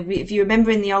if you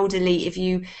remember in the old Elite,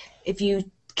 if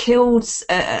you killed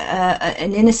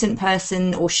an innocent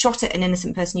person or shot at an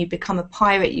innocent person, you become a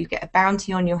pirate, you get a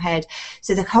bounty on your head.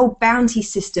 So the whole bounty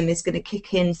system is going to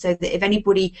kick in, so that if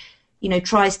anybody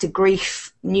tries to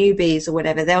grief newbies or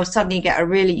whatever, they'll suddenly get a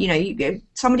really,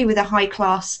 somebody with a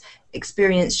high-class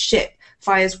experienced ship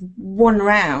fires one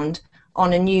round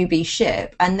on a newbie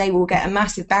ship and they will get a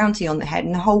massive bounty on the head,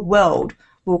 and the whole world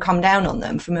will come down on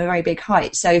them from a very big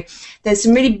height. So there's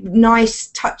some really nice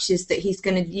touches that he's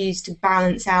going to use to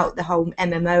balance out the whole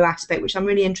MMO aspect, which I'm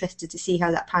really interested to see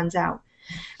how that pans out.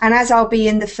 And as I'll be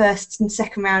in the first and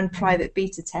second round private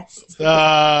beta tests,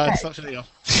 I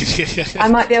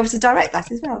might be able to direct that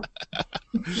as well.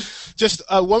 Just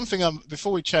one thing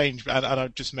before we change, and I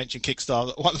just mentioned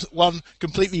Kickstarter. One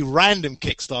completely random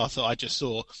Kickstarter I just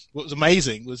saw. What was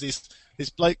amazing was this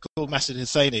bloke called Masid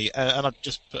Hosseini, and I've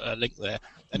just put a link there.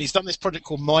 And he's done this project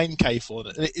called Mine Cave for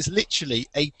it. And it is literally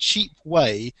a cheap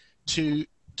way to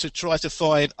try to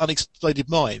find unexploded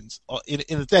mines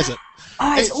in the desert.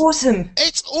 Oh, it's awesome!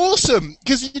 It's awesome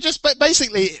because you just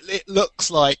basically it looks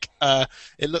like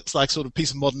sort of a piece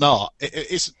of modern art.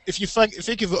 It's if you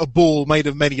think of a ball made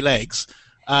of many legs,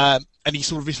 and he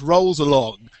sort of just rolls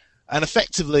along, and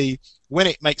effectively when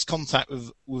it makes contact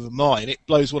with a mine, it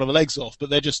blows one of the legs off.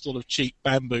 But they're just sort of cheap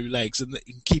bamboo legs, and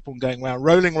you can keep on going around,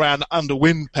 rolling around under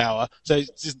wind power. So it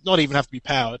does not even have to be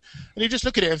powered. And you just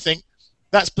look at it and think,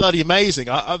 that's bloody amazing.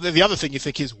 The other thing you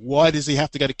think is, why does he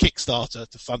have to go to Kickstarter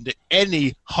to fund it?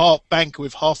 Any banker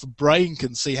with half a brain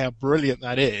can see how brilliant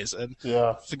that is. And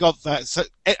forgot that. So,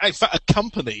 in fact,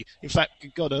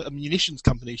 a munitions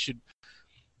company should.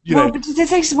 But the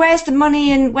thing is, where's the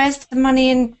money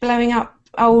in blowing up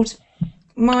old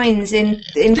mines in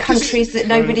countries that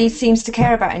nobody seems to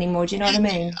care about anymore? Do you know what I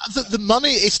mean? The money,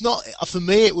 it's not, for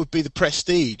me it would be the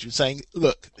prestige of saying,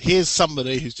 look, here's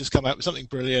somebody who's just come out with something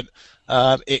brilliant.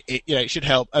 It should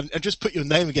help, and just put your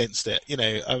name against it.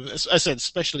 As I said,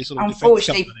 especially sort of defense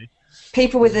company.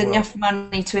 People with enough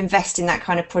money to invest in that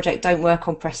kind of project don't work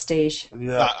on prestige.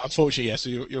 Yeah, unfortunately, yes.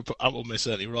 Yeah, so you're almost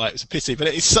certainly right. It's a pity, but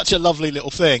it's such a lovely little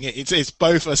thing. It's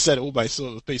both, as I said, almost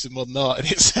sort of a piece of modern art in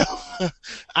itself,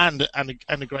 and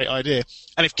a great idea.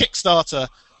 And if Kickstarter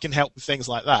can help with things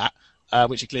like that,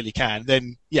 which it clearly can,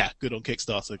 then good on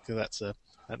Kickstarter, because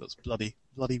that looks bloody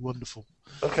wonderful.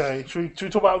 Okay, should we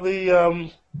talk about the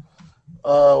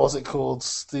what's it called?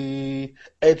 The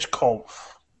Edge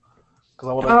Conf. Because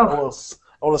I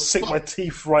want to sink my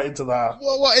teeth right into that.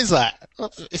 What is that?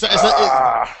 Is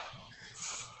that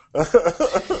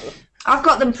I've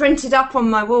got them printed up on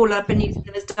my wall. I've been using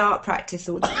them as dart practice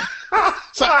all day.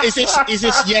 So is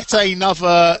this yet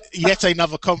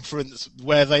another conference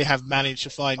where they have managed to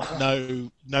find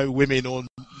no women or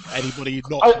anybody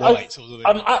not white? Sort of thing?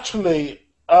 I'm actually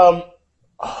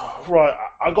right.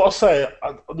 I gotta say,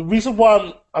 the reason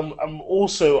why I'm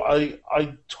also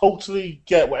I totally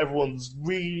get what everyone's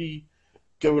really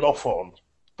going off on,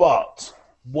 but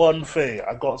one thing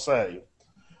I gotta say,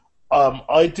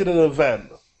 I did an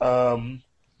event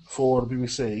for the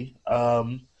BBC,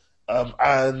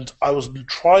 and I was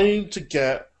trying to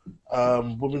get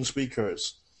women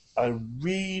speakers. I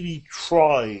really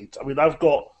tried. I mean, I've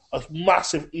got a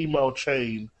massive email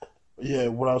chain. Yeah,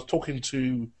 when I was talking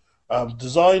to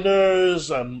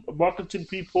designers and marketing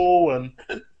people, and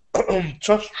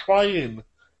just trying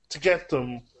to get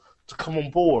them to come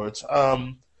on board,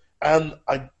 and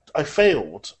I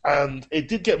failed. And it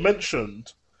did get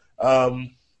mentioned,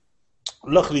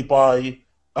 luckily by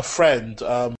a friend,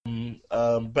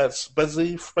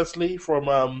 Besley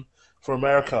from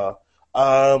America.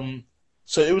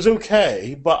 So it was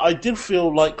okay, but I did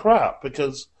feel like crap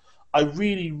because I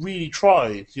really, really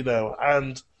tried,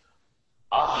 and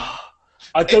I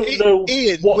don't know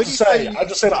Ian, what to say. I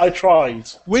just said I tried.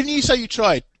 When you say you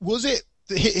tried, was it?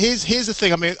 Here's the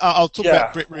thing. I mean, I'll talk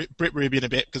about Brit Ruby in a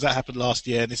bit because that happened last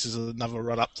year, and this is another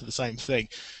run up to the same thing.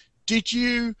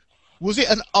 Was it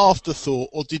an afterthought,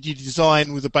 or did you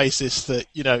design with the basis that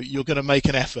you're going to make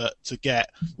an effort to get?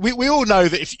 We all know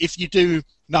that if you do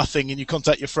nothing and you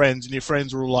contact your friends and your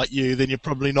friends are all like you, then you're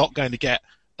probably not going to get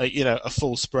a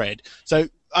full spread. So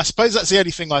I suppose that's the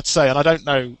only thing I'd say, and I don't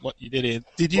know what you did in.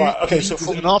 Did you? Right, okay, was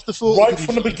so it an afterthought? Right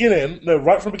from the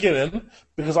beginning,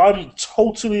 because I'm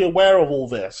totally aware of all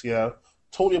this. Yeah,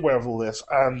 totally aware of all this,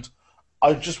 and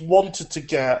I just wanted to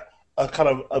get a kind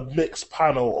of a mixed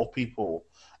panel of people.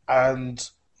 And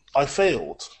I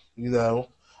failed, and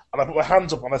I put my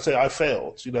hands up and I say I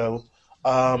failed,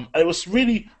 and it was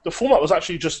really, the format was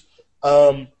actually just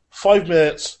 5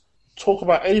 minutes, talk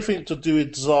about anything to do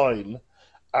with design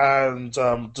and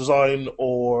design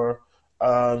or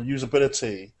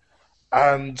usability.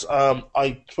 And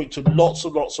I spoke to lots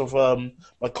and lots of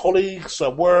my colleagues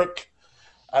at work,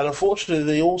 and unfortunately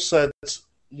they all said,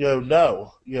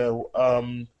 no,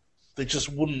 they just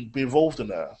wouldn't be involved in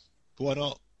that. Why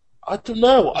not? I don't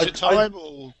know. Was it time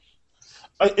or?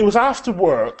 It was after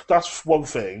work. That's one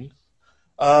thing,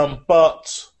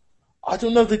 but I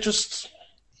don't know.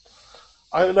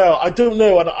 I don't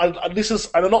know. And this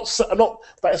is. And I'm not.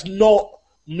 That is not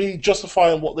me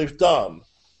justifying what they've done,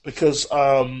 because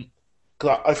I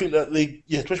think that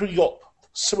especially when you got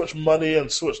so much money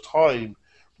and so much time,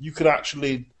 you could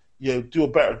actually do a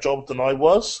better job than I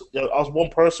was. I was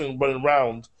one person running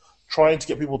around trying to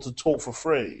get people to talk for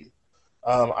free.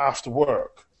 After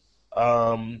work,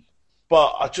 but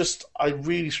I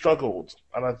really struggled,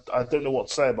 and I don't know what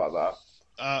to say about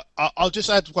that. I'll just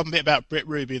add one bit about Brit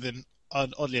Ruby. Then,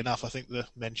 oddly enough, I think the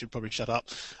men should probably shut up.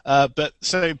 But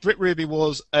so Brit Ruby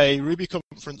was a Ruby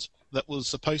conference that was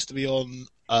supposed to be on,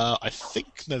 I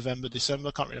think November, December.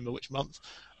 I can't remember which month,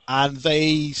 and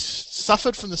they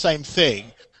suffered from the same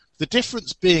thing. The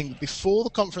difference being, before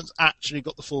the conference actually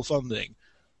got the full funding.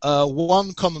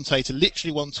 One commentator,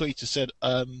 literally one tweeter, said,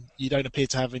 "You don't appear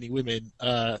to have any women.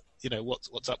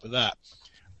 What's up with that?"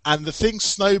 And the thing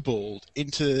snowballed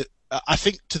into, I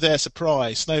think, to their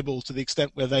surprise, snowballed to the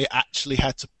extent where they actually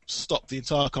had to stop the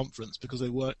entire conference because they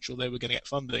weren't sure they were going to get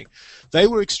funding. They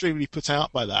were extremely put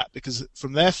out by that because,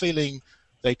 from their feeling,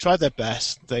 they tried their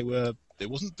best. It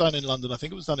wasn't done in London. I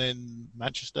think it was done in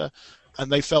Manchester.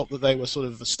 And they felt that they were sort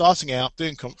of starting out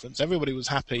doing conference. Everybody was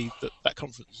happy that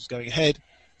conference was going ahead.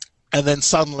 And then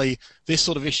suddenly this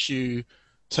sort of issue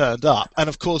turned up. And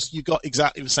of course, you got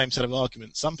exactly the same set of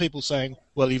arguments. Some people saying,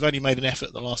 well, you've only made an effort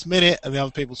at the last minute. And the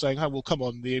other people saying, oh, well, come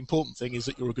on, the important thing is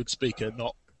that you're a good speaker,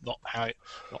 not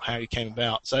how you came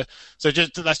about. So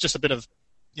that's just a bit of,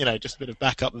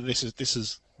 backup. This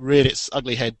has reared its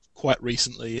ugly head quite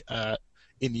recently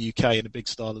in the UK in a big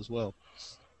style as well.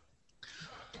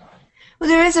 Well,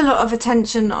 there is a lot of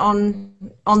attention on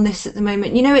this at the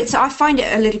moment. I find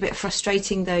it a little bit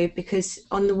frustrating though, because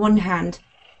on the one hand,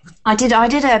 I did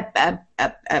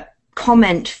a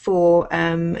comment for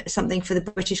something for the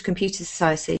British Computer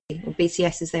Society, or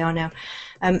BCS as they are now,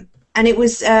 and it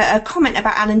was a comment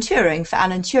about Alan Turing for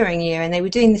Alan Turing Year, and they were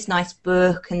doing this nice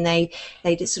book, and they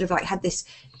just sort of like had this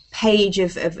page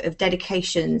of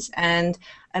dedications, and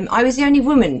I was the only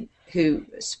woman who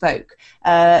spoke,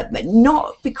 but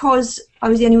not because I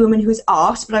was the only woman who was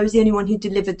asked, but I was the only one who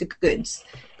delivered the goods.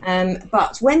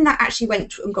 But when that actually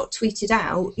went and got tweeted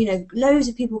out, loads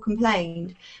of people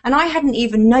complained, and I hadn't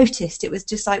even noticed. It was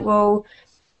just like, well,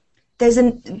 there's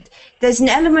an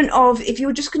element of, if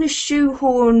you're just going to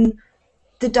shoehorn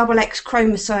the XX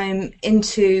chromosome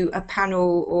into a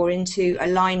panel or into a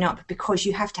lineup because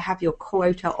you have to have your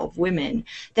quota of women,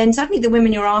 then suddenly the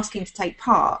women you're asking to take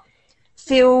part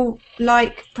feel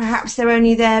like perhaps they're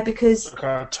only there because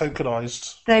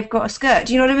tokenized. They've got a skirt.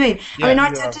 Do you know what I mean? Yeah,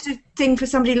 I did a thing for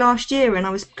somebody last year, and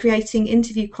I was creating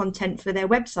interview content for their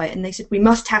website, and they said we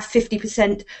must have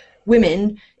 50%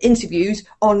 women interviews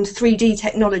on 3D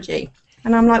technology,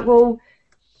 and I'm like, well,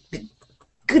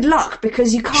 good luck,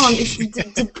 because you can't.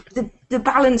 The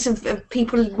balance of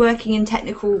people working in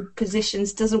technical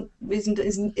positions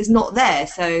is not there.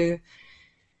 So.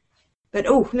 But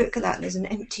oh, look at that! There's an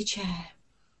empty chair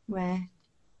where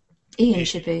Ian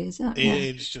should be. Is that?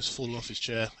 Ian's just fallen off his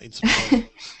chair.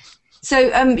 So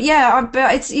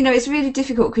but it's really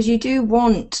difficult because you do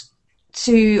want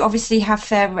to obviously have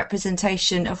fair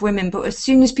representation of women, but as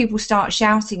soon as people start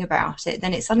shouting about it,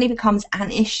 then it suddenly becomes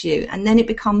an issue, and then it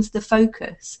becomes the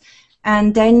focus.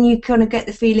 And then you kind of get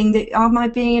the feeling that, am I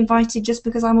being invited just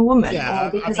because I'm a woman,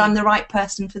 or because I'm the right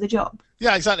person for the job?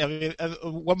 Yeah, exactly. I mean, at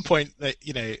one point, they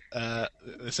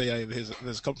say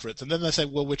there's a conference, and then they say,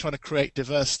 well, we're trying to create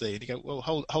diversity. And you go, well,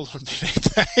 hold on a minute.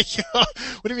 What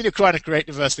do you mean you're trying to create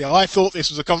diversity? I thought this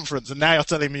was a conference, and now you're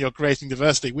telling me you're creating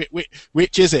diversity.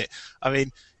 Which is it? I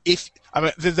mean,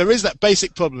 there is that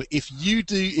basic problem. If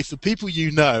the people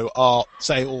you know are,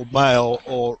 say, all male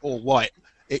or white,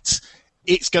 it's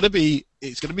going to be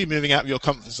moving out of your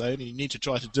comfort zone, and you need to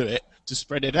try to do it to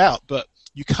spread it out. But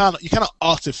you cannot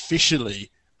artificially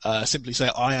simply say,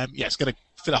 it's going to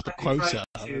fill up a quota.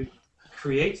 To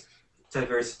create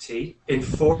diversity,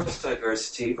 enforce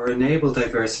diversity, or enable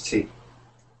diversity.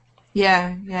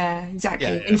 Yeah, exactly.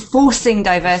 Yeah. Enforcing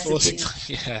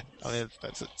diversity. I mean,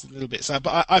 it's a little bit sad,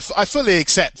 but I fully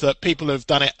accept that people who have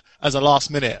done it as a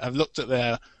last minute have looked at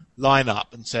their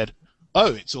lineup and said,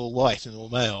 oh, it's all white and all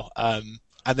male,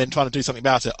 and then trying to do something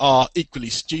about it are equally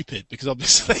stupid, because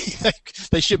obviously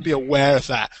they should be aware of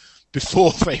that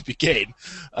before they begin.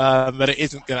 But it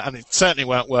isn't going to, and it certainly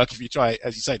won't work if you try,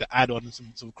 as you say, to add on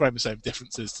some sort of chromosome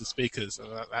differences to speakers.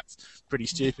 That's pretty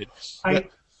stupid.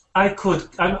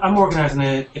 I'm organising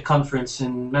a conference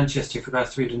in Manchester for about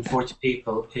 340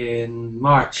 people in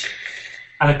March,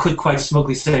 and I could quite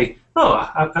smugly say, we've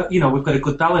got a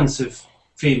good balance of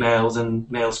females and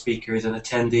male speakers and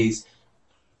attendees,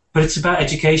 but it's about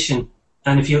education,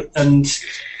 and there's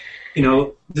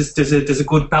a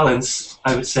good balance,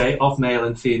 I would say, of male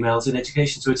and females in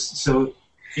education. So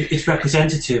it's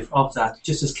representative of that.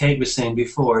 Just as Kate was saying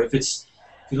before, if you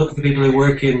look at the people who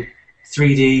work in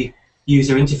 3D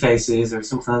user interfaces or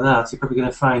something like that, you're probably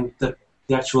going to find that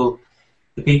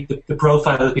the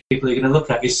profile of the people you're going to look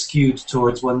at is skewed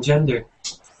towards one gender.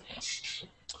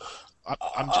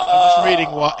 I'm just reading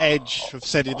what Edge have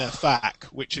said in their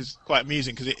FAQ, which is quite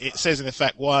amusing, because it says in the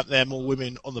FAQ, why aren't there more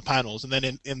women on the panels? And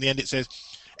then in the end it says,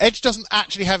 Edge doesn't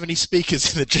actually have any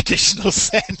speakers in the traditional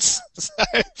sense. So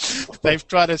they've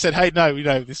tried to say, hey,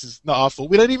 no, this is not our fault.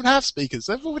 We don't even have speakers.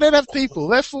 Therefore, we don't have people.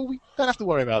 Therefore, we don't have to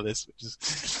worry about this, which is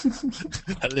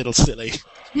a little silly.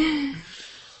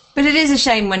 But it is a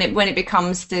shame when it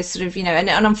becomes the sort of,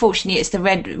 and unfortunately it's the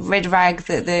red rag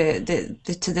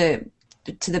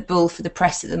to the bull for the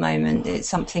press at the moment. It's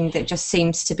something that just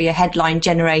seems to be a headline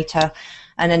generator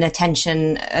and an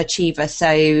attention achiever.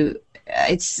 So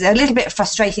it's a little bit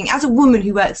frustrating. As a woman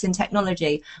who works in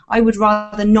technology, I would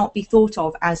rather not be thought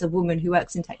of as a woman who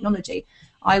works in technology.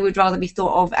 I would rather be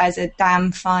thought of as a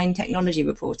damn fine technology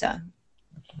reporter,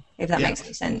 if that makes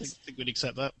any sense. I think we'd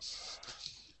accept that.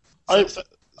 I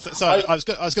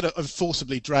was going to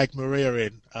forcibly drag Maria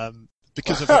in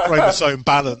because of the chromosome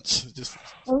balance.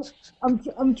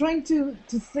 I'm trying to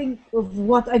think of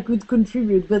what I could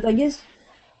contribute, but I guess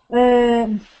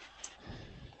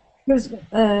because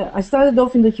I started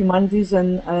off in the humanities,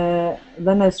 and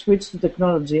then I switched to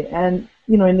technology. And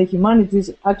in the humanities,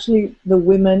 actually, the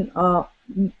women are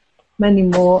many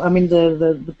more. I mean,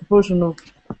 the proportion of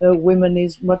women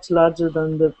is much larger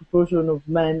than the proportion of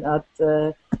men at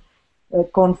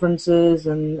conferences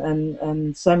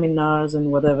and seminars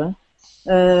and whatever.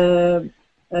 Or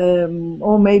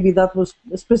maybe that was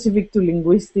specific to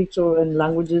linguistics and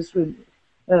languages,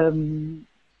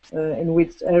 in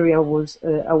which area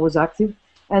I was active,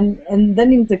 and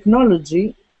then in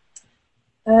technology,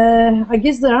 I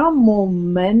guess there are more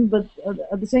men, but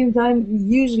at the same time,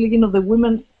 usually the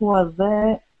women who are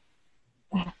there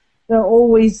they're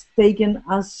always taken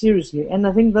as seriously. And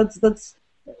I think that's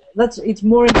it's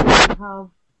more important to have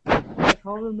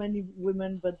however many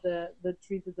women, but they're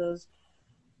treated as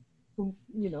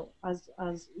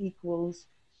as equals,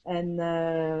 and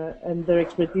their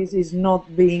expertise is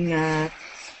not being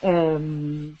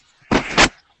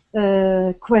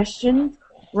questioned,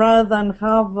 rather than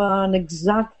have an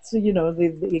exact,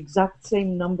 the exact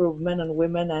same number of men and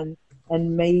women,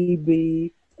 and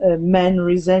maybe men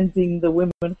resenting the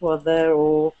women who are there,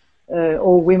 or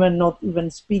women not even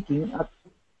speaking at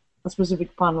a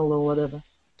specific panel or whatever.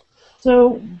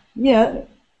 So yeah,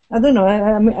 I don't know.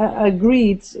 I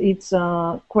agree. It's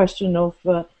a question of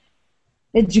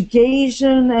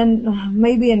education and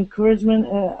maybe encouragement.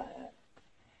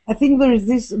 I think there is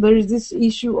this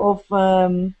issue of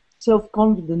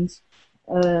self-confidence.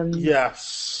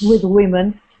 Yes. With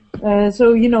women.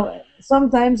 So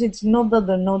sometimes it's not that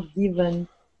they're not given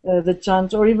the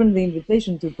chance or even the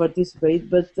invitation to participate,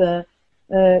 but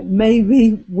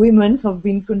maybe women have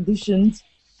been conditioned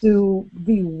to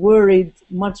be worried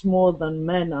much more than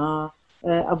men are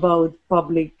about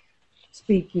public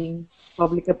speaking,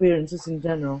 public appearances in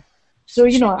general. So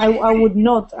I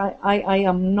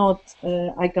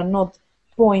cannot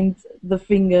point the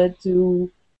finger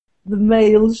to the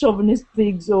male chauvinist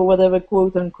pigs or whatever,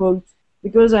 quote unquote,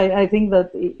 because I think that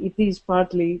it is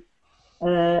partly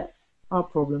our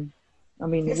problem. I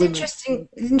mean, it's interesting.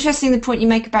 It's interesting the point you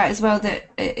make about as well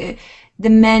that the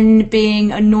men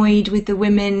being annoyed with the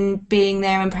women being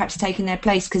there and perhaps taking their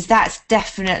place, because that's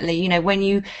definitely, when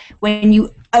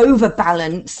you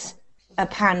overbalance a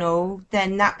panel,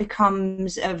 then that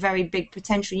becomes a very big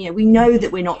potential. We know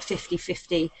that we're not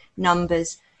 50-50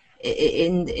 numbers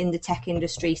in the tech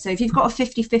industry. So if you've got a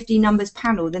 50-50 numbers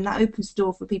panel, then that opens the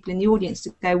door for people in the audience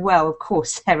to go, well, of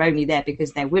course they're only there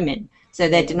because they're women, so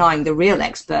they're denying the real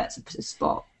experts a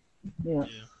spot. Yeah.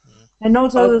 And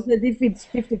also, if it's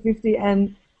 50-50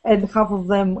 and half of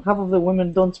the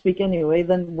women don't speak anyway,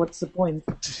 then what's the point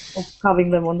of having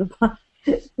them on the panel?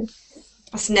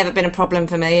 That's never been a problem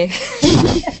for me.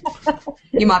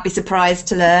 You might be surprised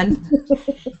to learn.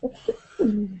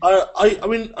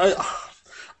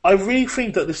 I really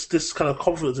think that this kind of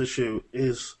confidence issue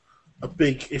is a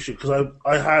big issue, because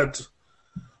I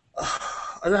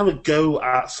didn't have a go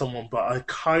at someone, but I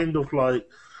kind of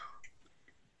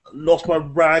lost my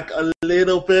rag a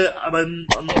little bit, and I'm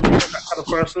not really that kind of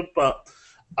person, but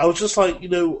I was just like,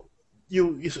 you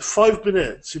 5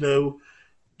 minutes,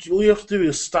 all you have to do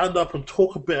is stand up and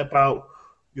talk a bit about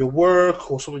your work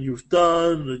or something you've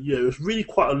done, and it was really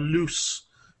quite a loose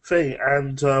thing,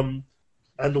 and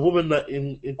the woman that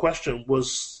in question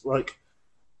was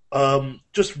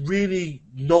just really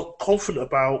not confident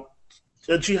about,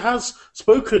 and she has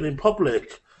spoken in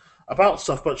public about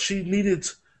stuff, but she needed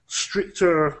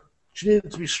stricter. She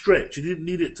needed to be strict. She didn't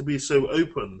need it to be so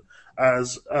open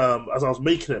as I was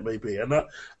making it, maybe. And I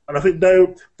think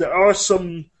now there are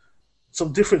some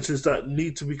differences that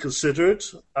need to be considered,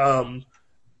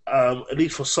 at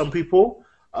least for some people.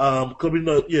 Because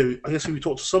I guess if we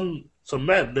talk to some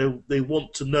men, they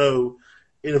want to know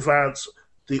in advance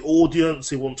the audience.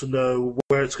 They want to know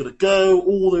where it's going to go,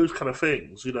 all those kind of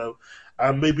things,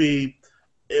 And maybe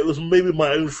it was my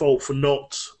own fault for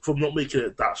not making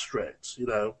it that strict,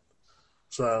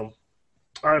 So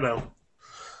I don't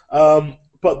know.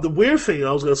 But the weird thing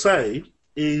I was going to say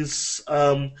is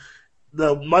my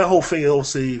whole thing,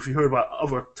 obviously, if you heard about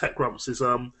other tech grumps, is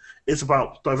it's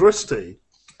about diversity,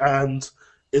 and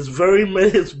it's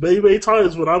many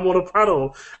times when I'm on a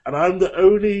panel and I'm not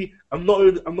only. I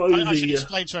should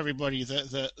explain to everybody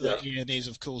that Ian is,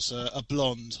 of course, a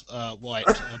blonde, white,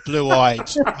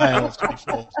 blue-eyed male of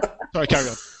 24. Sorry, carry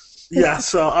on. Yeah,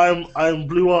 so I'm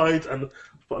blue-eyed and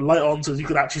put a light on so you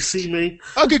can actually see me.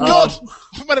 Oh, good God!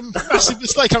 I've made a massive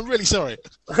mistake. I'm really sorry.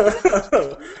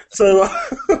 So,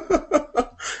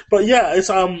 but yeah, it's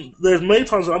there's many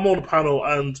times that I'm on a panel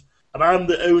and I'm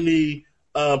the only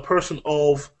person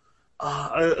of,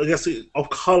 I guess, of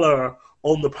color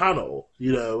on the panel,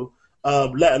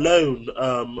 let alone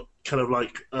kind of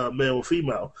male or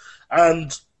female,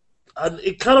 and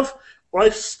it kind of, I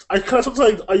kind of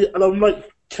sometimes and I'm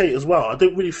like Kate as well. I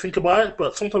don't really think about it,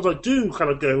 but sometimes I do kind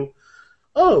of go,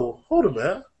 oh, hold a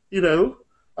minute,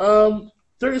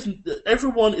 there isn't.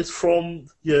 Everyone is from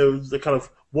the kind of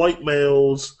white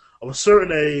males of a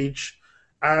certain age.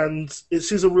 And it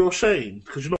seems a real shame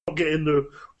because you're not getting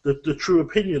the true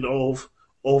opinion of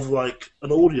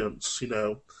an audience,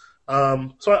 So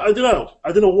I don't know.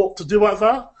 I don't know what to do about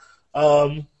that.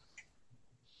 I'm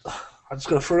just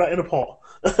going to throw that in a pot.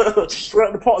 Throw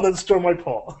out the pot and then stir my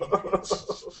pot.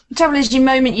 The trouble is, the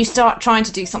moment you start trying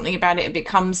to do something about it, it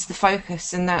becomes the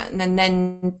focus, and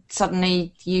then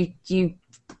suddenly you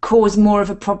cause more of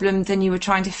a problem than you were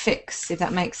trying to fix, if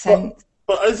that makes sense.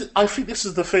 But I think this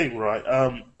is the thing, right?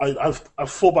 I've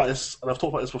thought about this, and I've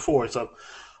talked about this before. Is that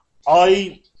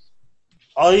I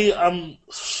am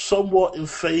somewhat in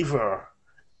favour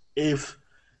if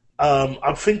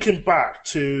I'm thinking back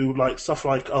to like stuff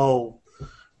like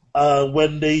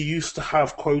when they used to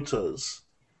have quotas.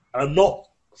 I'm not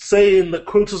saying that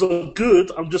quotas are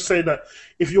good. I'm just saying that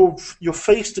if you're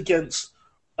faced against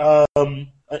an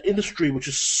industry which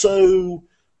is so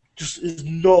just is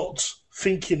not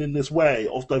thinking in this way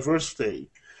of diversity,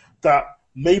 that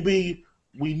maybe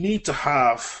we need to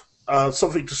have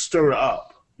something to stir it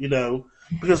up, you know.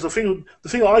 Because the thing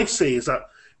I see is that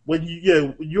when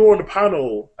you're on a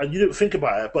panel and you don't think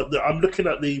about it, but I'm looking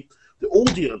at the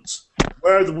audience,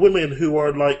 where are the women who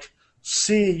are like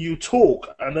seeing you talk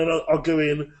and then are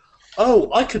going,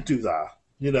 oh, I could do that,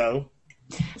 you know.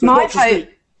 So my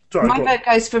vote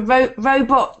goes for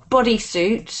robot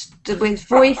bodysuits with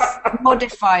voice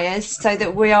modifiers, so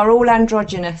that we are all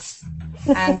androgynous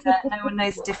and no one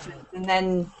knows the difference, and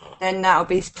then that'll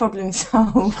be problem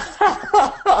solved.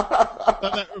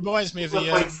 That reminds me of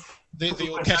the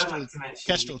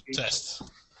orchestral tests.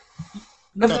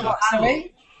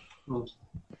 Sorry?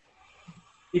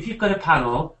 If you've got a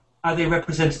panel, are they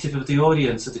representative of the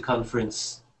audience at the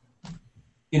conference?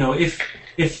 You know, if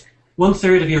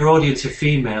 1/3 of your audience are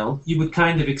female, you would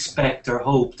kind of expect or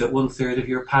hope that 1/3 of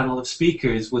your panel of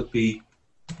speakers would be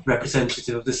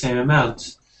representative of the same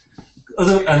amount.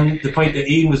 And the point that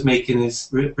Ian was making is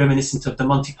reminiscent of the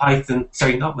Monty Python,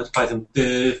 sorry, not Monty Python,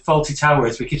 the Fawlty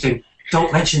Towers. We keep saying,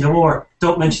 don't mention the war,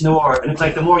 don't mention the war. And it's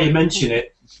like the more you mention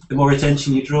it, the more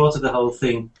attention you draw to the whole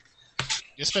thing.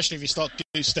 Especially if you start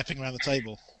stepping around the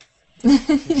table.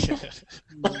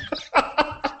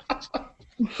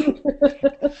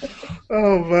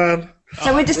 Oh, man.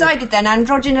 So we decided then,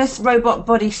 androgynous robot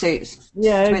bodysuits.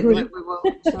 Yeah, I agree.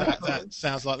 That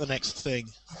sounds like the next thing.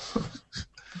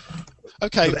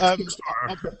 Okay,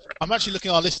 I'm actually looking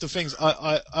at our list of things.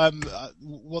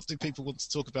 What do people want to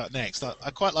talk about next? I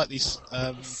quite like these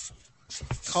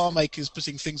car makers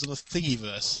putting things on the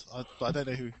Thingiverse, but I don't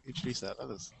know who introduced that. That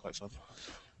was quite fun.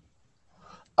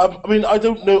 I mean, I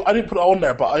don't know. I didn't put it on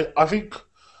there, but I think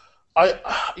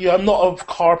I'm not a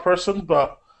car person,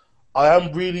 but I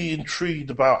am really intrigued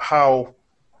about how,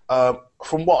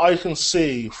 from what I can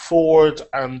see, Ford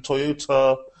and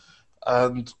Toyota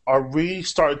and are really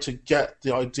starting to get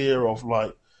the idea of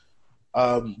like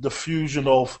the fusion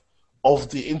of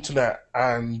the internet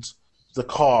and the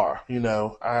car, you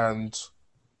know, and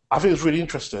I think it's really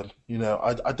interesting. You know,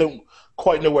 I don't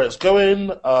quite know where it's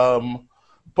going,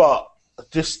 but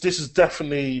this is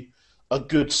definitely a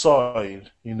good sign,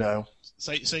 you know.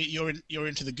 So you're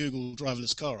into the Google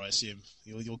driverless car, I assume.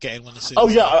 You're getting one as soon. Oh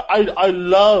yeah, I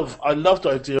love the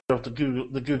idea of the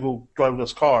Google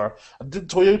driverless car. Did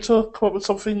Toyota come up with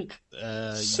something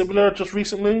similar just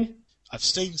recently? I've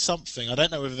seen something. I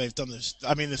don't know whether they've done this.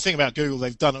 I mean, the thing about Google,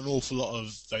 they've done an awful lot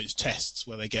of those tests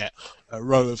where they get a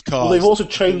row of cars. Well, they've also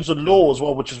changed the law as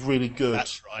well, which is really good.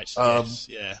 That's right. Yes,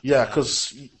 yeah. Yeah,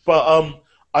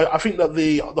 I think that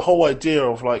the whole idea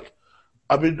of like,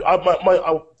 I mean,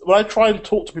 when I try and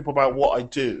talk to people about what I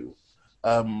do,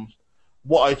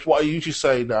 what I usually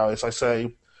say now is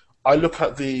I look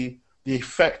at the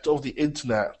effect of the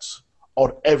internet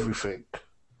on everything.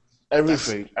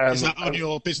 Everything. Is that on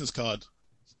your business card?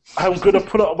 I'm going to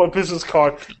put it on my business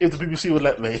card if the BBC would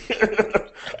let me.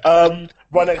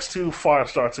 Right next to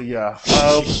Firestarter, yeah.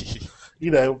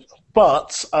 You know,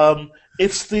 but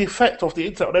it's the effect of the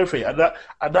internet on everything,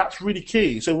 and that's really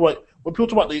key. So like, when people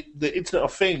talk about the Internet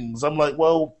of Things, I'm like,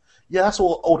 well, yeah, that's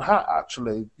all old hat,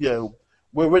 actually. You know,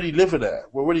 we're already living it.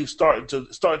 We're already starting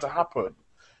to happen.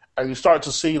 And you start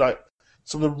to see, like,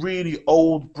 some of the really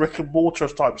old brick-and-mortar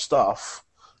type stuff,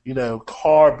 you know,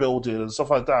 car building and stuff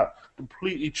like that,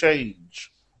 completely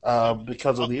change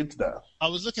because of the Internet. I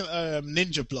was looking at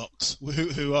Ninja Blocks, who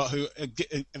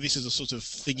this is a sort of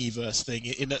Thingiverse thing,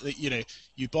 in that, you know,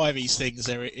 you buy these things,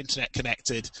 they're internet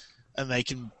connected, and they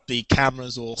can be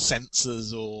cameras or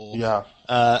sensors or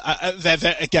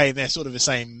they're sort of the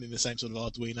same sort of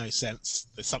Arduino sense.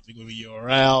 There's something with a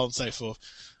URL and so forth.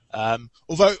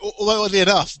 Although oddly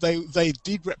enough, they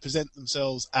did represent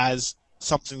themselves as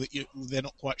something that they're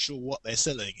not quite sure what they're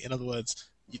selling. In other words,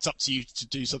 it's up to you to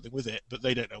do something with it, but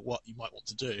they don't know what you might want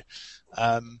to do,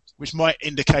 which might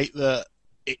indicate that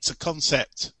it's a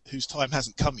concept whose time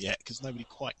hasn't come yet because nobody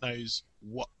quite knows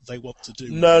what they want to do.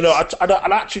 No, and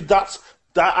actually, that's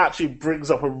that actually brings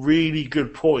up a really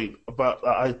good point about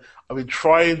that. I've been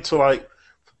trying to like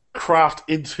craft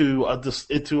into a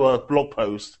blog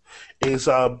post is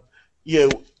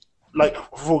like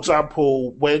for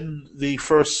example, when the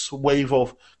first wave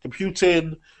of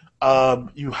computing,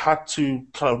 you had to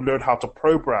kind of learn how to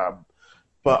program,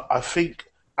 but I think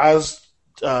as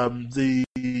the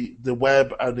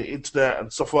web and the internet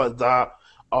and stuff like that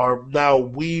are now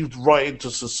weaved right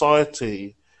into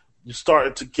society, you're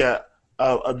starting to get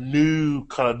a new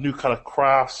kind of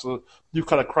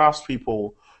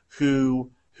craftspeople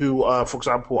who for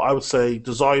example, I would say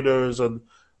designers and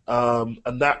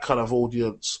that kind of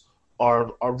audience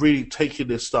are really taking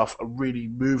this stuff and really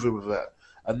moving with it,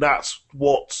 and that's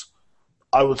what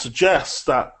I would suggest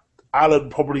that Alan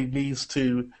probably needs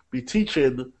to be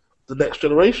teaching the next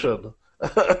generation.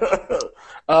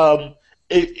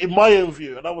 In my own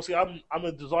view, and obviously I'm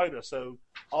a designer, so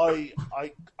I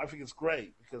think it's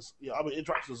great because I'm an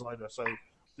interactive designer, so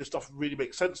this stuff really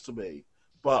makes sense to me.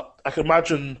 But I can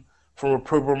imagine from a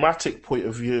programmatic point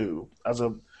of view,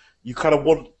 you kind of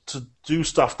want to do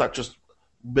stuff that just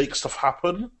makes stuff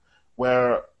happen,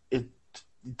 where it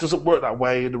doesn't work that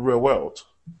way in the real world.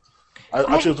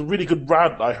 Actually, it was a really good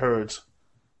rant I heard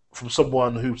from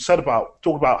someone who talked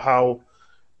about how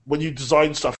when you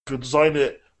design stuff, you design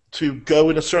it to go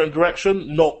in a certain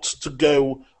direction, not to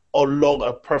go along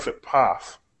a perfect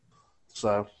path.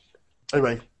 So,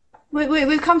 anyway.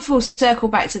 We've come full circle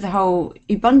back to the whole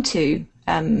Ubuntu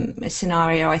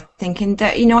scenario, I think, in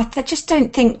that, I just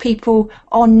don't think people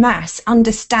en masse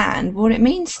understand what it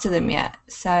means to them yet.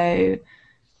 So,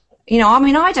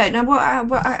 I don't know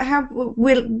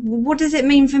what does it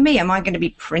mean for me? Am I going to be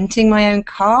printing my own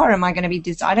car? Am I going to be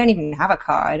I don't even have a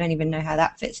car. I don't even know how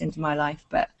that fits into my life.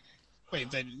 But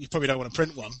wait, then you probably don't want to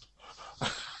print one.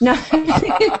 No,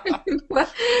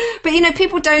 but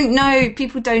people don't know.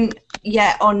 People don't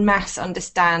yet en masse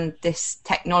understand this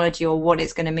technology or what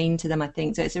it's going to mean to them. I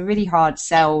think so. It's a really hard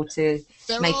sell to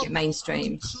make it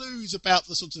mainstream. Clues about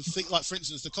the sort of thing, like for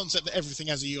instance, the concept that everything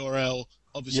has a URL.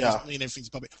 Obviously, doesn't mean everything's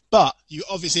public. But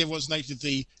everyone's noted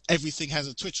everything has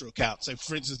a Twitter account. So,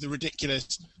 for instance, the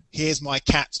ridiculous, here's my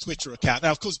cat's Twitter account.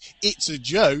 Now, of course, it's a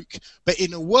joke, but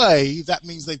in a way, that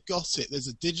means they've got it.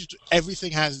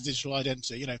 Everything has a digital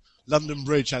identity. London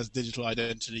Bridge has digital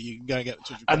identity. You can go and get the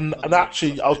Twitter account. And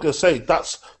actually, I was going to say,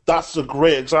 that's a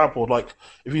great example. Like,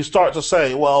 if you start to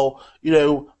say, well,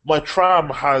 my tram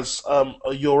has a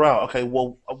URL. Okay,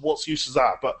 well, what's use is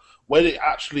that? But when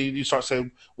you start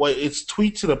saying, well, it's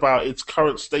tweeting about its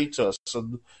current status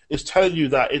and it's telling you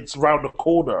that it's around the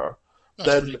corner,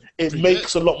 then it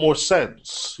makes a lot more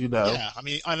sense, Yeah, I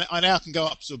mean, I now can go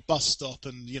up to a bus stop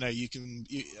and,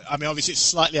 obviously it's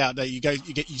slightly out there. You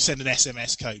send an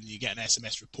SMS code and you get an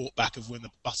SMS report back of when the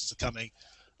buses are coming.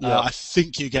 Yeah. I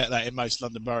think you get that in most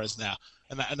London boroughs now,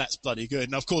 and that's bloody good.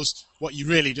 And of course, what you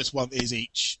really just want is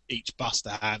each bus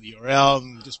to have URL,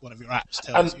 and just one of your apps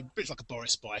tells you, it's like a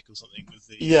Boris Bike or something.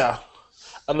 Yeah,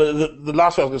 and the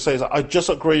last thing I was going to say is I just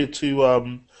upgraded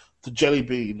to Jelly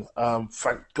Bean.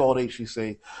 Thank God,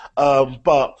 HTC.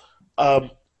 But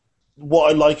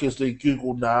what I like is the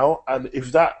Google Now, and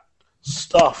if that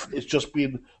stuff is just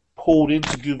being pulled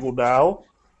into Google Now,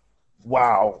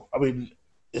 wow! I mean,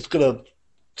 it's gonna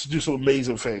to do some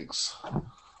amazing things.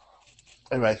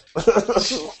 Anyway.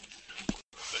 What's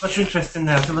interesting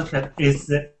now to look at is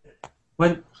that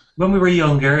when we were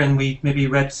younger and we maybe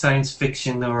read science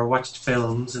fiction or watched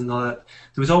films and all that,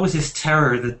 there was always this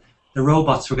terror that the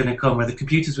robots were going to come or the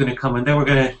computers were going to come and we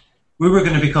were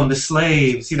going to become the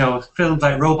slaves. Films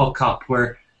like RoboCop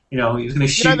where he was going to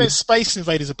shoot. There's space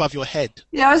invaders above your head.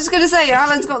 Yeah, I was just going to say,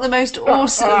 Alan's got the most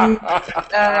awesome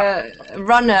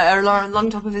runner along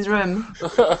top of his room.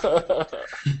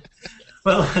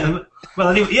 Well,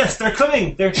 anyway, yes, they're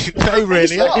coming. They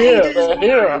really are. They're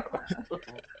here.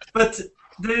 But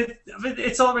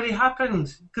it's already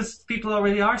happened because people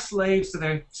already are slaves to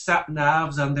their sat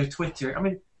navs and their Twitter. I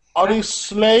mean, are they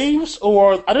slaves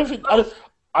or I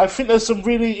think there's some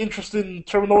really interesting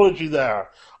terminology there.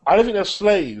 I don't think they're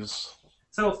slaves.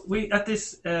 So we at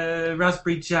this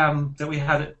Raspberry Jam that we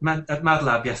had at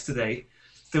MadLab yesterday,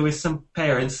 there was some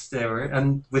parents there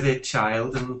and with a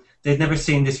child, and they'd never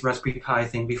seen this Raspberry Pi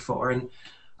thing before. And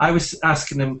I was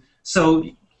asking them, so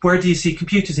where do you see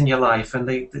computers in your life? And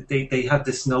they had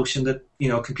this notion that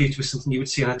a computer was something you would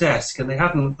see on a desk, and they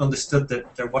hadn't understood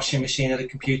that their washing machine had a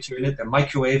computer in it, their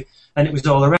microwave, and it was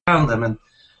all around them. And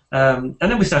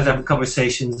then we started having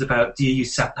conversations about, do you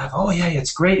use SatNav? Oh, yeah,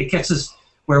 it's great. It gets us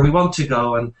where we want to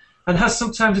go. And has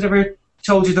sometimes it ever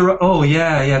told you, there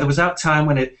was that time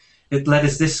when it led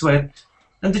us this way.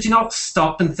 And did you not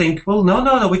stop and think, well,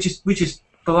 no, we just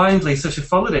blindly sort of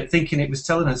followed it, thinking it was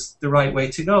telling us the right way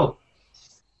to go.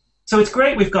 So it's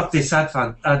great we've got this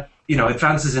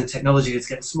advances in technology that's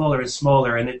getting smaller and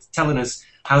smaller, and it's telling us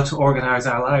how to organise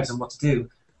our lives and what to do.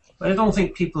 But I don't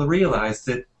think people realise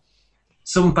that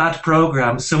some bad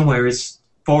program somewhere is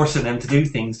forcing them to do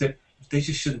things that they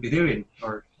just shouldn't be doing.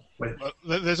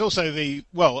 There's also you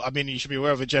should be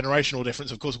aware of a generational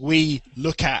difference. Of course, we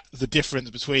look at the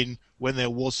difference between when there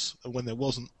was and when there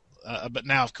wasn't. But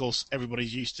now, of course,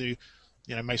 everybody's used to,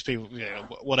 most people,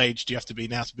 what age do you have to be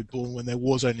now to be born when there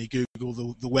was only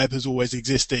Google? The web has always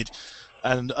existed,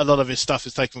 and a lot of this stuff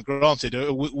is taken for granted.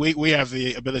 We have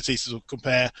the ability to sort of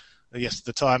compare, I guess,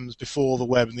 the times before the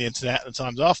web and the internet and the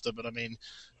times after. But I mean,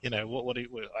 what are you,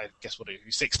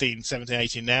 16, 17,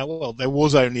 18 now? Well, there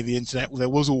was only the internet. There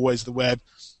was always the web,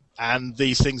 and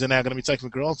these things are now going to be taken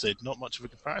for granted. Not much of a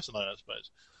comparison, I suppose.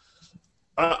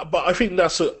 But I think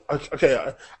that's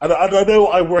okay. And I know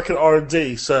I work in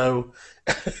R&D, so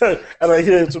and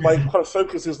my kind of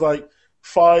focus is like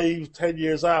 5-10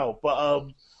 years out. But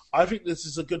I think this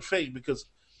is a good thing because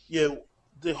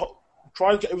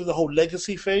try to get over the whole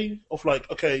legacy thing of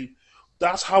like, okay,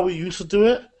 that's how we used to do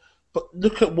it, but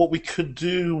look at what we could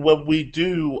do when we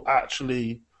do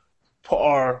actually put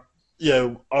our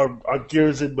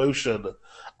gears in motion.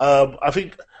 I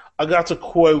think I'm gonna have to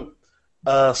quote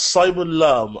Simon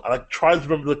Lum, and I try to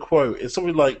remember the quote. It's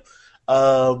something like,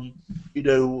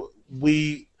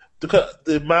 we look at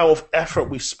the amount of effort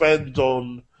we spend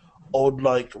on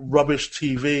like rubbish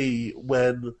TV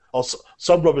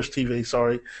some rubbish TV,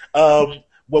 sorry.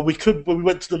 When we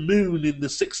went to the moon in the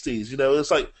 60s,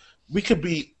 it's like we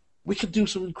could do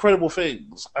some incredible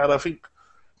things, and I think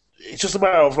it's just a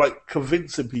matter of like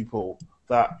convincing people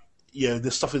that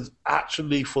this stuff is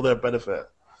actually for their benefit.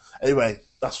 Anyway,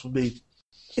 that's for me.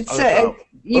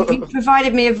 You've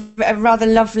provided me a rather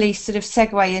lovely sort of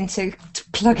segue into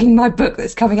plugging my book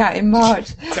that's coming out in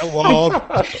March. Go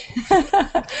on.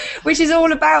 Which is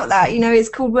all about that. It's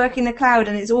called Working the Cloud,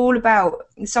 and it's all about,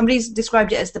 somebody's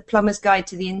described it as the plumber's guide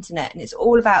to the internet, and it's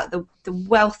all about the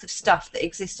wealth of stuff that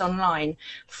exists online,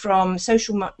 from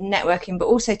social networking, but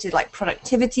also to like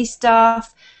productivity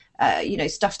stuff,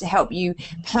 stuff to help you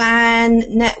plan,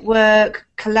 network,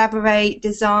 collaborate,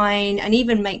 design, and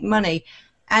even make money.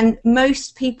 And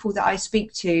most people that I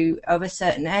speak to of a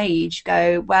certain age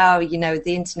go, well, the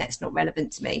internet's not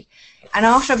relevant to me. And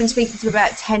after I've been speaking to them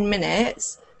about 10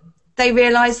 minutes, they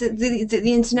realise that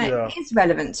the internet is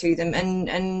relevant to them.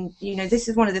 And this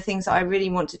is one of the things that I really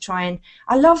want to try and...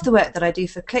 I love the work that I do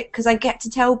for Click because I get to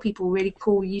tell people really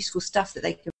cool, useful stuff that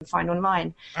they can find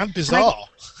online. And bizarre.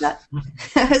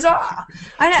 Bizarre.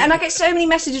 And I get so many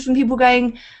messages from people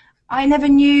going... I never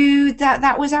knew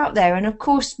that was out there. And of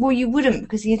course, well, you wouldn't,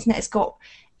 because the internet's got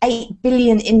 8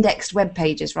 billion indexed web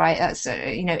pages, right? That's,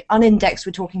 unindexed,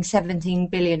 we're talking 17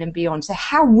 billion and beyond. So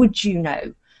how would you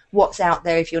know what's out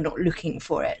there if you're not looking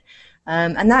for it?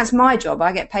 And that's my job.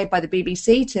 I get paid by the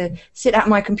BBC to sit at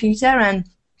my computer and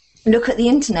look at the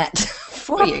internet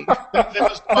for you. There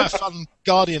was quite a fun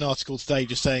Guardian article today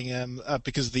just saying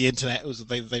because the internet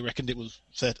they reckoned it was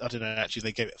I don't know, actually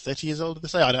they gave it 30 years old, did they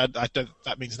say? I don't,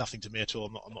 that means nothing to me at all.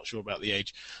 I'm not sure about the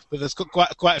age, but there's got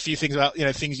quite a few things about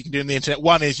things you can do on the internet.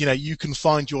 One is you can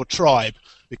find your tribe,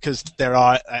 because there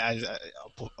are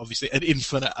obviously an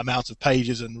infinite amount of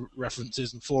pages and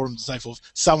references and forums and so forth.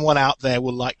 Someone out there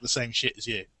will like the same shit as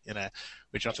you,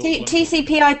 which I thought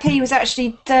TCP/IP was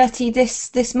actually 30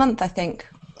 this month, I think.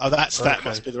 Oh, that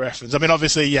must be the reference. I mean,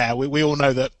 obviously, we all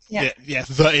know that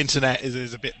the internet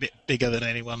is a bit bigger than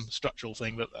any one structural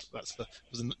thing, but that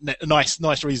was a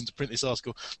nice reason to print this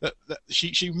article. That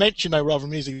she mentioned, though, rather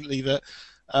amusingly, that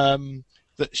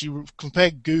that she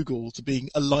compared Google to being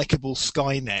a likable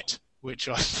Skynet, which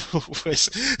I thought was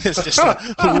just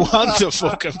a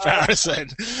wonderful comparison.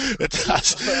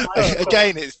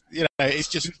 Again, it's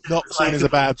just not seen as a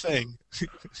bad thing.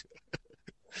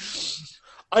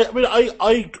 As I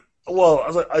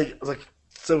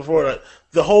said before,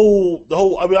 the whole.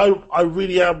 I mean, I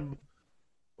really am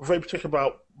very particular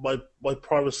about my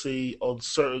privacy on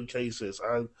certain cases,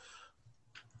 and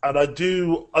I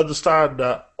do understand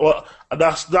that. Well, and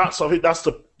that's I think that's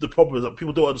the problem, is that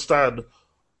people don't understand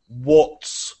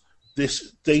what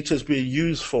this data is being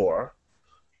used for.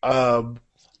 But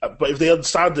if they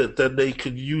understand it, then they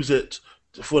can use it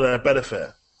for their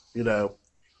benefit.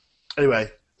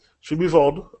 Anyway. Should we move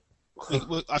on?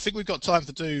 I think we've got time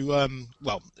to do, on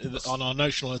our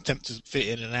notional attempt to fit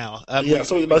in an hour.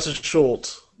 Something nice and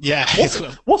short. Yeah.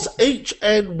 What's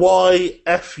HNYFU?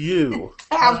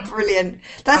 How brilliant.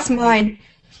 That's mine.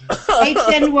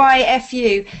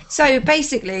 HNYFU. So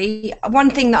basically, one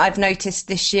thing that I've noticed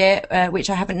this year, which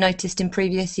I haven't noticed in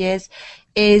previous years,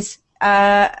 is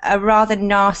a rather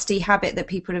nasty habit that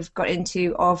people have got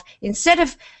into of, instead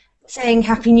of saying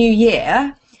Happy New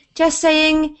Year, just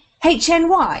saying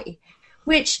HNY.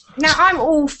 Which, now I'm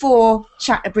all for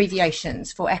chat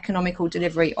abbreviations for economical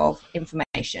delivery of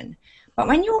information. But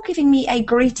when you're giving me a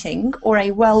greeting or a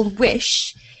well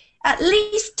wish, at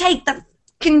least take the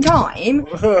fucking time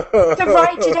to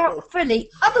write it out fully.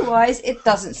 Otherwise, it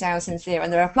doesn't sound sincere.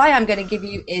 And the reply I'm going to give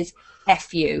you is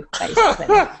F you, basically.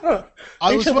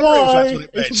 I was wondering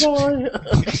if that's what it meant.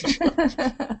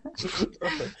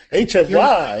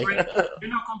 HMY. You're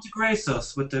not going to grace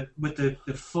us with the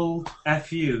full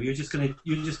FU. You're just going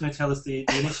to tell us the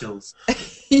initials.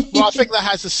 Well, I think that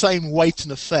has the same weight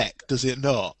and effect, does it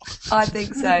not? I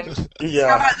think so. Yeah.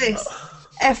 How about this?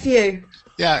 FU.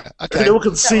 Yeah, okay. No one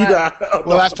can see that.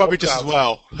 Well, that's probably just as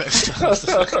well.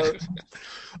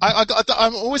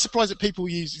 I'm always surprised that people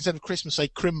use, instead of Christmas, say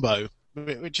Crimbo,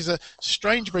 which is a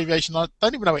strange abbreviation. I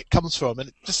don't even know where it comes from, and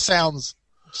it just sounds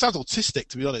autistic,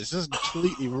 to be honest. It's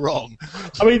completely wrong.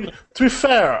 I mean, to be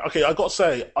fair, okay, I've got to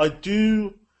say, I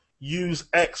do use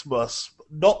Xmas,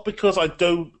 not because I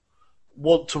don't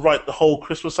want to write the whole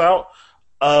Christmas out.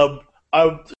 I'm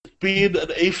being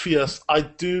an atheist, I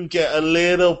do get a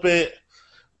little bit...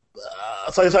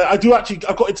 so I do actually...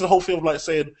 I've got into the whole thing of like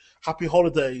saying Happy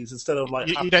Holidays instead of like...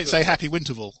 You don't say Happy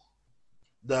Winterval?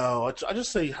 No, I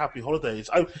just say Happy Holidays.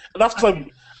 And that's because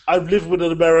I've lived with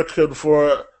an American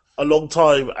for a long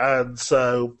time, and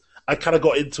so I kind of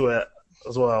got into it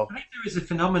as well. I think there is a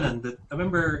phenomenon that I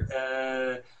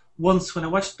remember once when I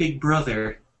watched Big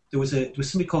Brother. There was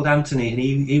somebody called Anthony, and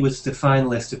he was the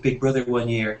finalist of Big Brother one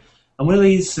year. And one of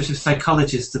these sort of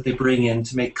psychologists that they bring in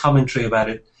to make commentary about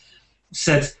it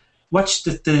said, "Watch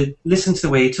listen to the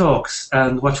way he talks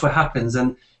and watch what happens."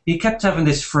 And he kept having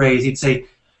this phrase. He'd say,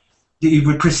 he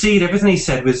would precede everything he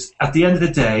said was, "At the end of the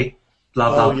day,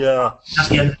 blah blah." Oh yeah. At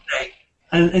the end of the day.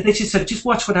 And they just said, just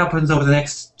watch what happens over the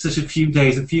next such a few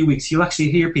days and few weeks. You'll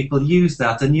actually hear people use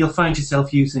that, and you'll find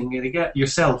yourself using it again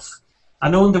yourself.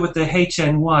 And I wonder with the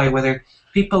HNY whether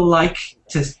people like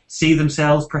to see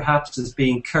themselves perhaps as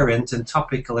being current and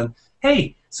topical. And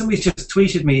hey, somebody's just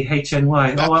tweeted me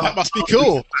HNY. That must be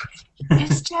cool.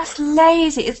 It's just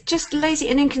lazy. It's just lazy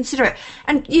and inconsiderate.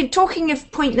 And you're talking of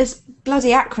pointless bloody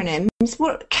acronyms.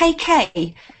 What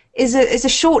KK is a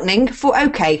shortening for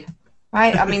OK.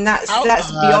 Right, I mean that's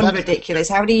beyond ridiculous.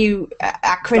 How do you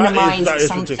acronymise that is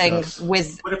something ridiculous.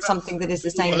 with something that is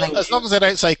the same length? As long as they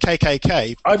don't say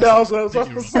KKK. I know, I was going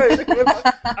to say,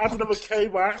 after number K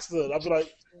by accident, I'd be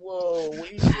like, whoa,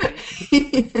 what are you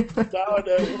doing? Now I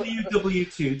know.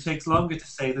 WW2 takes longer to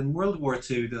say than World War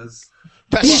II does.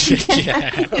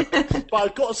 Yeah. But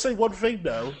I've got to say one thing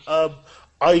though.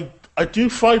 I do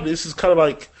find this is kind of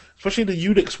like, especially in the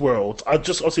Unix world. I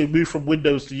just obviously moved from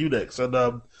Windows to Unix,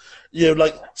 and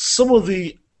like some of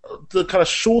the kind of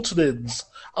shortenings,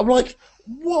 I'm like,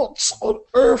 what on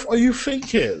earth are you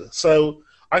thinking? So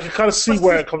I can kind of see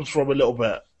where it comes from a little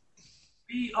bit.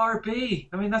 BRB.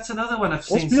 I mean, that's another one I've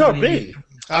What's seen. BRB?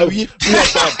 Oh, you...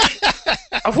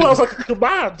 I thought it was like a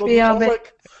command. BRB.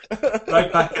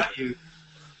 Right back at you.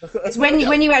 It's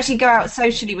when you actually go out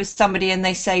socially with somebody and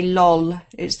they say "lol."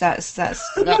 That's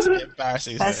That's a bit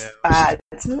embarrassing. that's Isn't bad.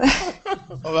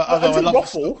 Although I I do love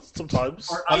waffle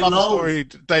sometimes. I love the story.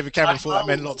 David Cameron thought it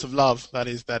meant lots of love. That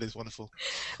is wonderful.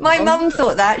 My mum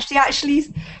thought that.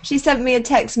 She sent me a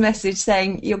text message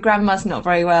saying, "Your grandma's not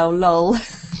very well, lol."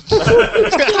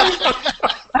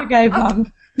 Okay,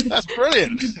 Mum. That's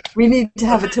brilliant. We need to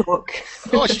have a talk.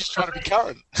 Oh, she's trying to be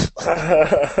current.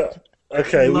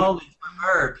 Okay. Lull is a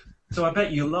verb, so I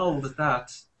bet you lulled at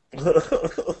that.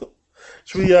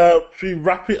 Should we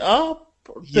wrap it up?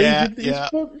 Yeah, David, yeah.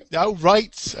 Oh,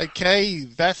 right. Okay.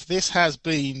 This has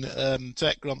been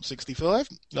Tech Grump 65.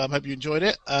 Hope you enjoyed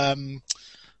it.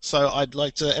 So I'd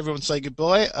like to everyone say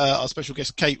goodbye. Our special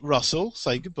guest Kate Russell,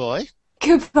 say goodbye.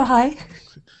 Goodbye.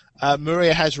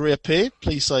 Maria has reappeared.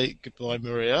 Please say goodbye,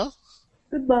 Maria.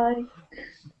 Goodbye.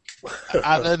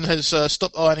 Alan has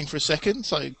stopped ironing for a second,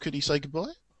 so could he say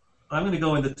goodbye? I'm going to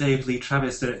go into Dave Lee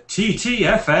Travis to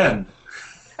TTFN.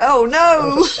 Oh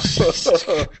no!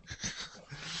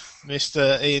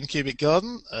 Mr. Ian Cubic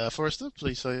Garden, Forrester,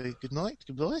 please say good night,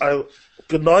 goodbye.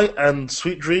 Good night and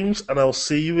sweet dreams, and I'll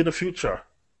see you in the future.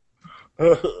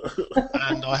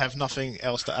 And I have nothing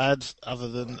else to add other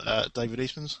than David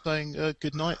Eastman saying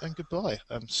good night and goodbye.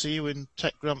 See you in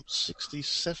Tech Grump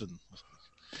 67.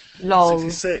 Lol.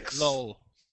 66. Lol.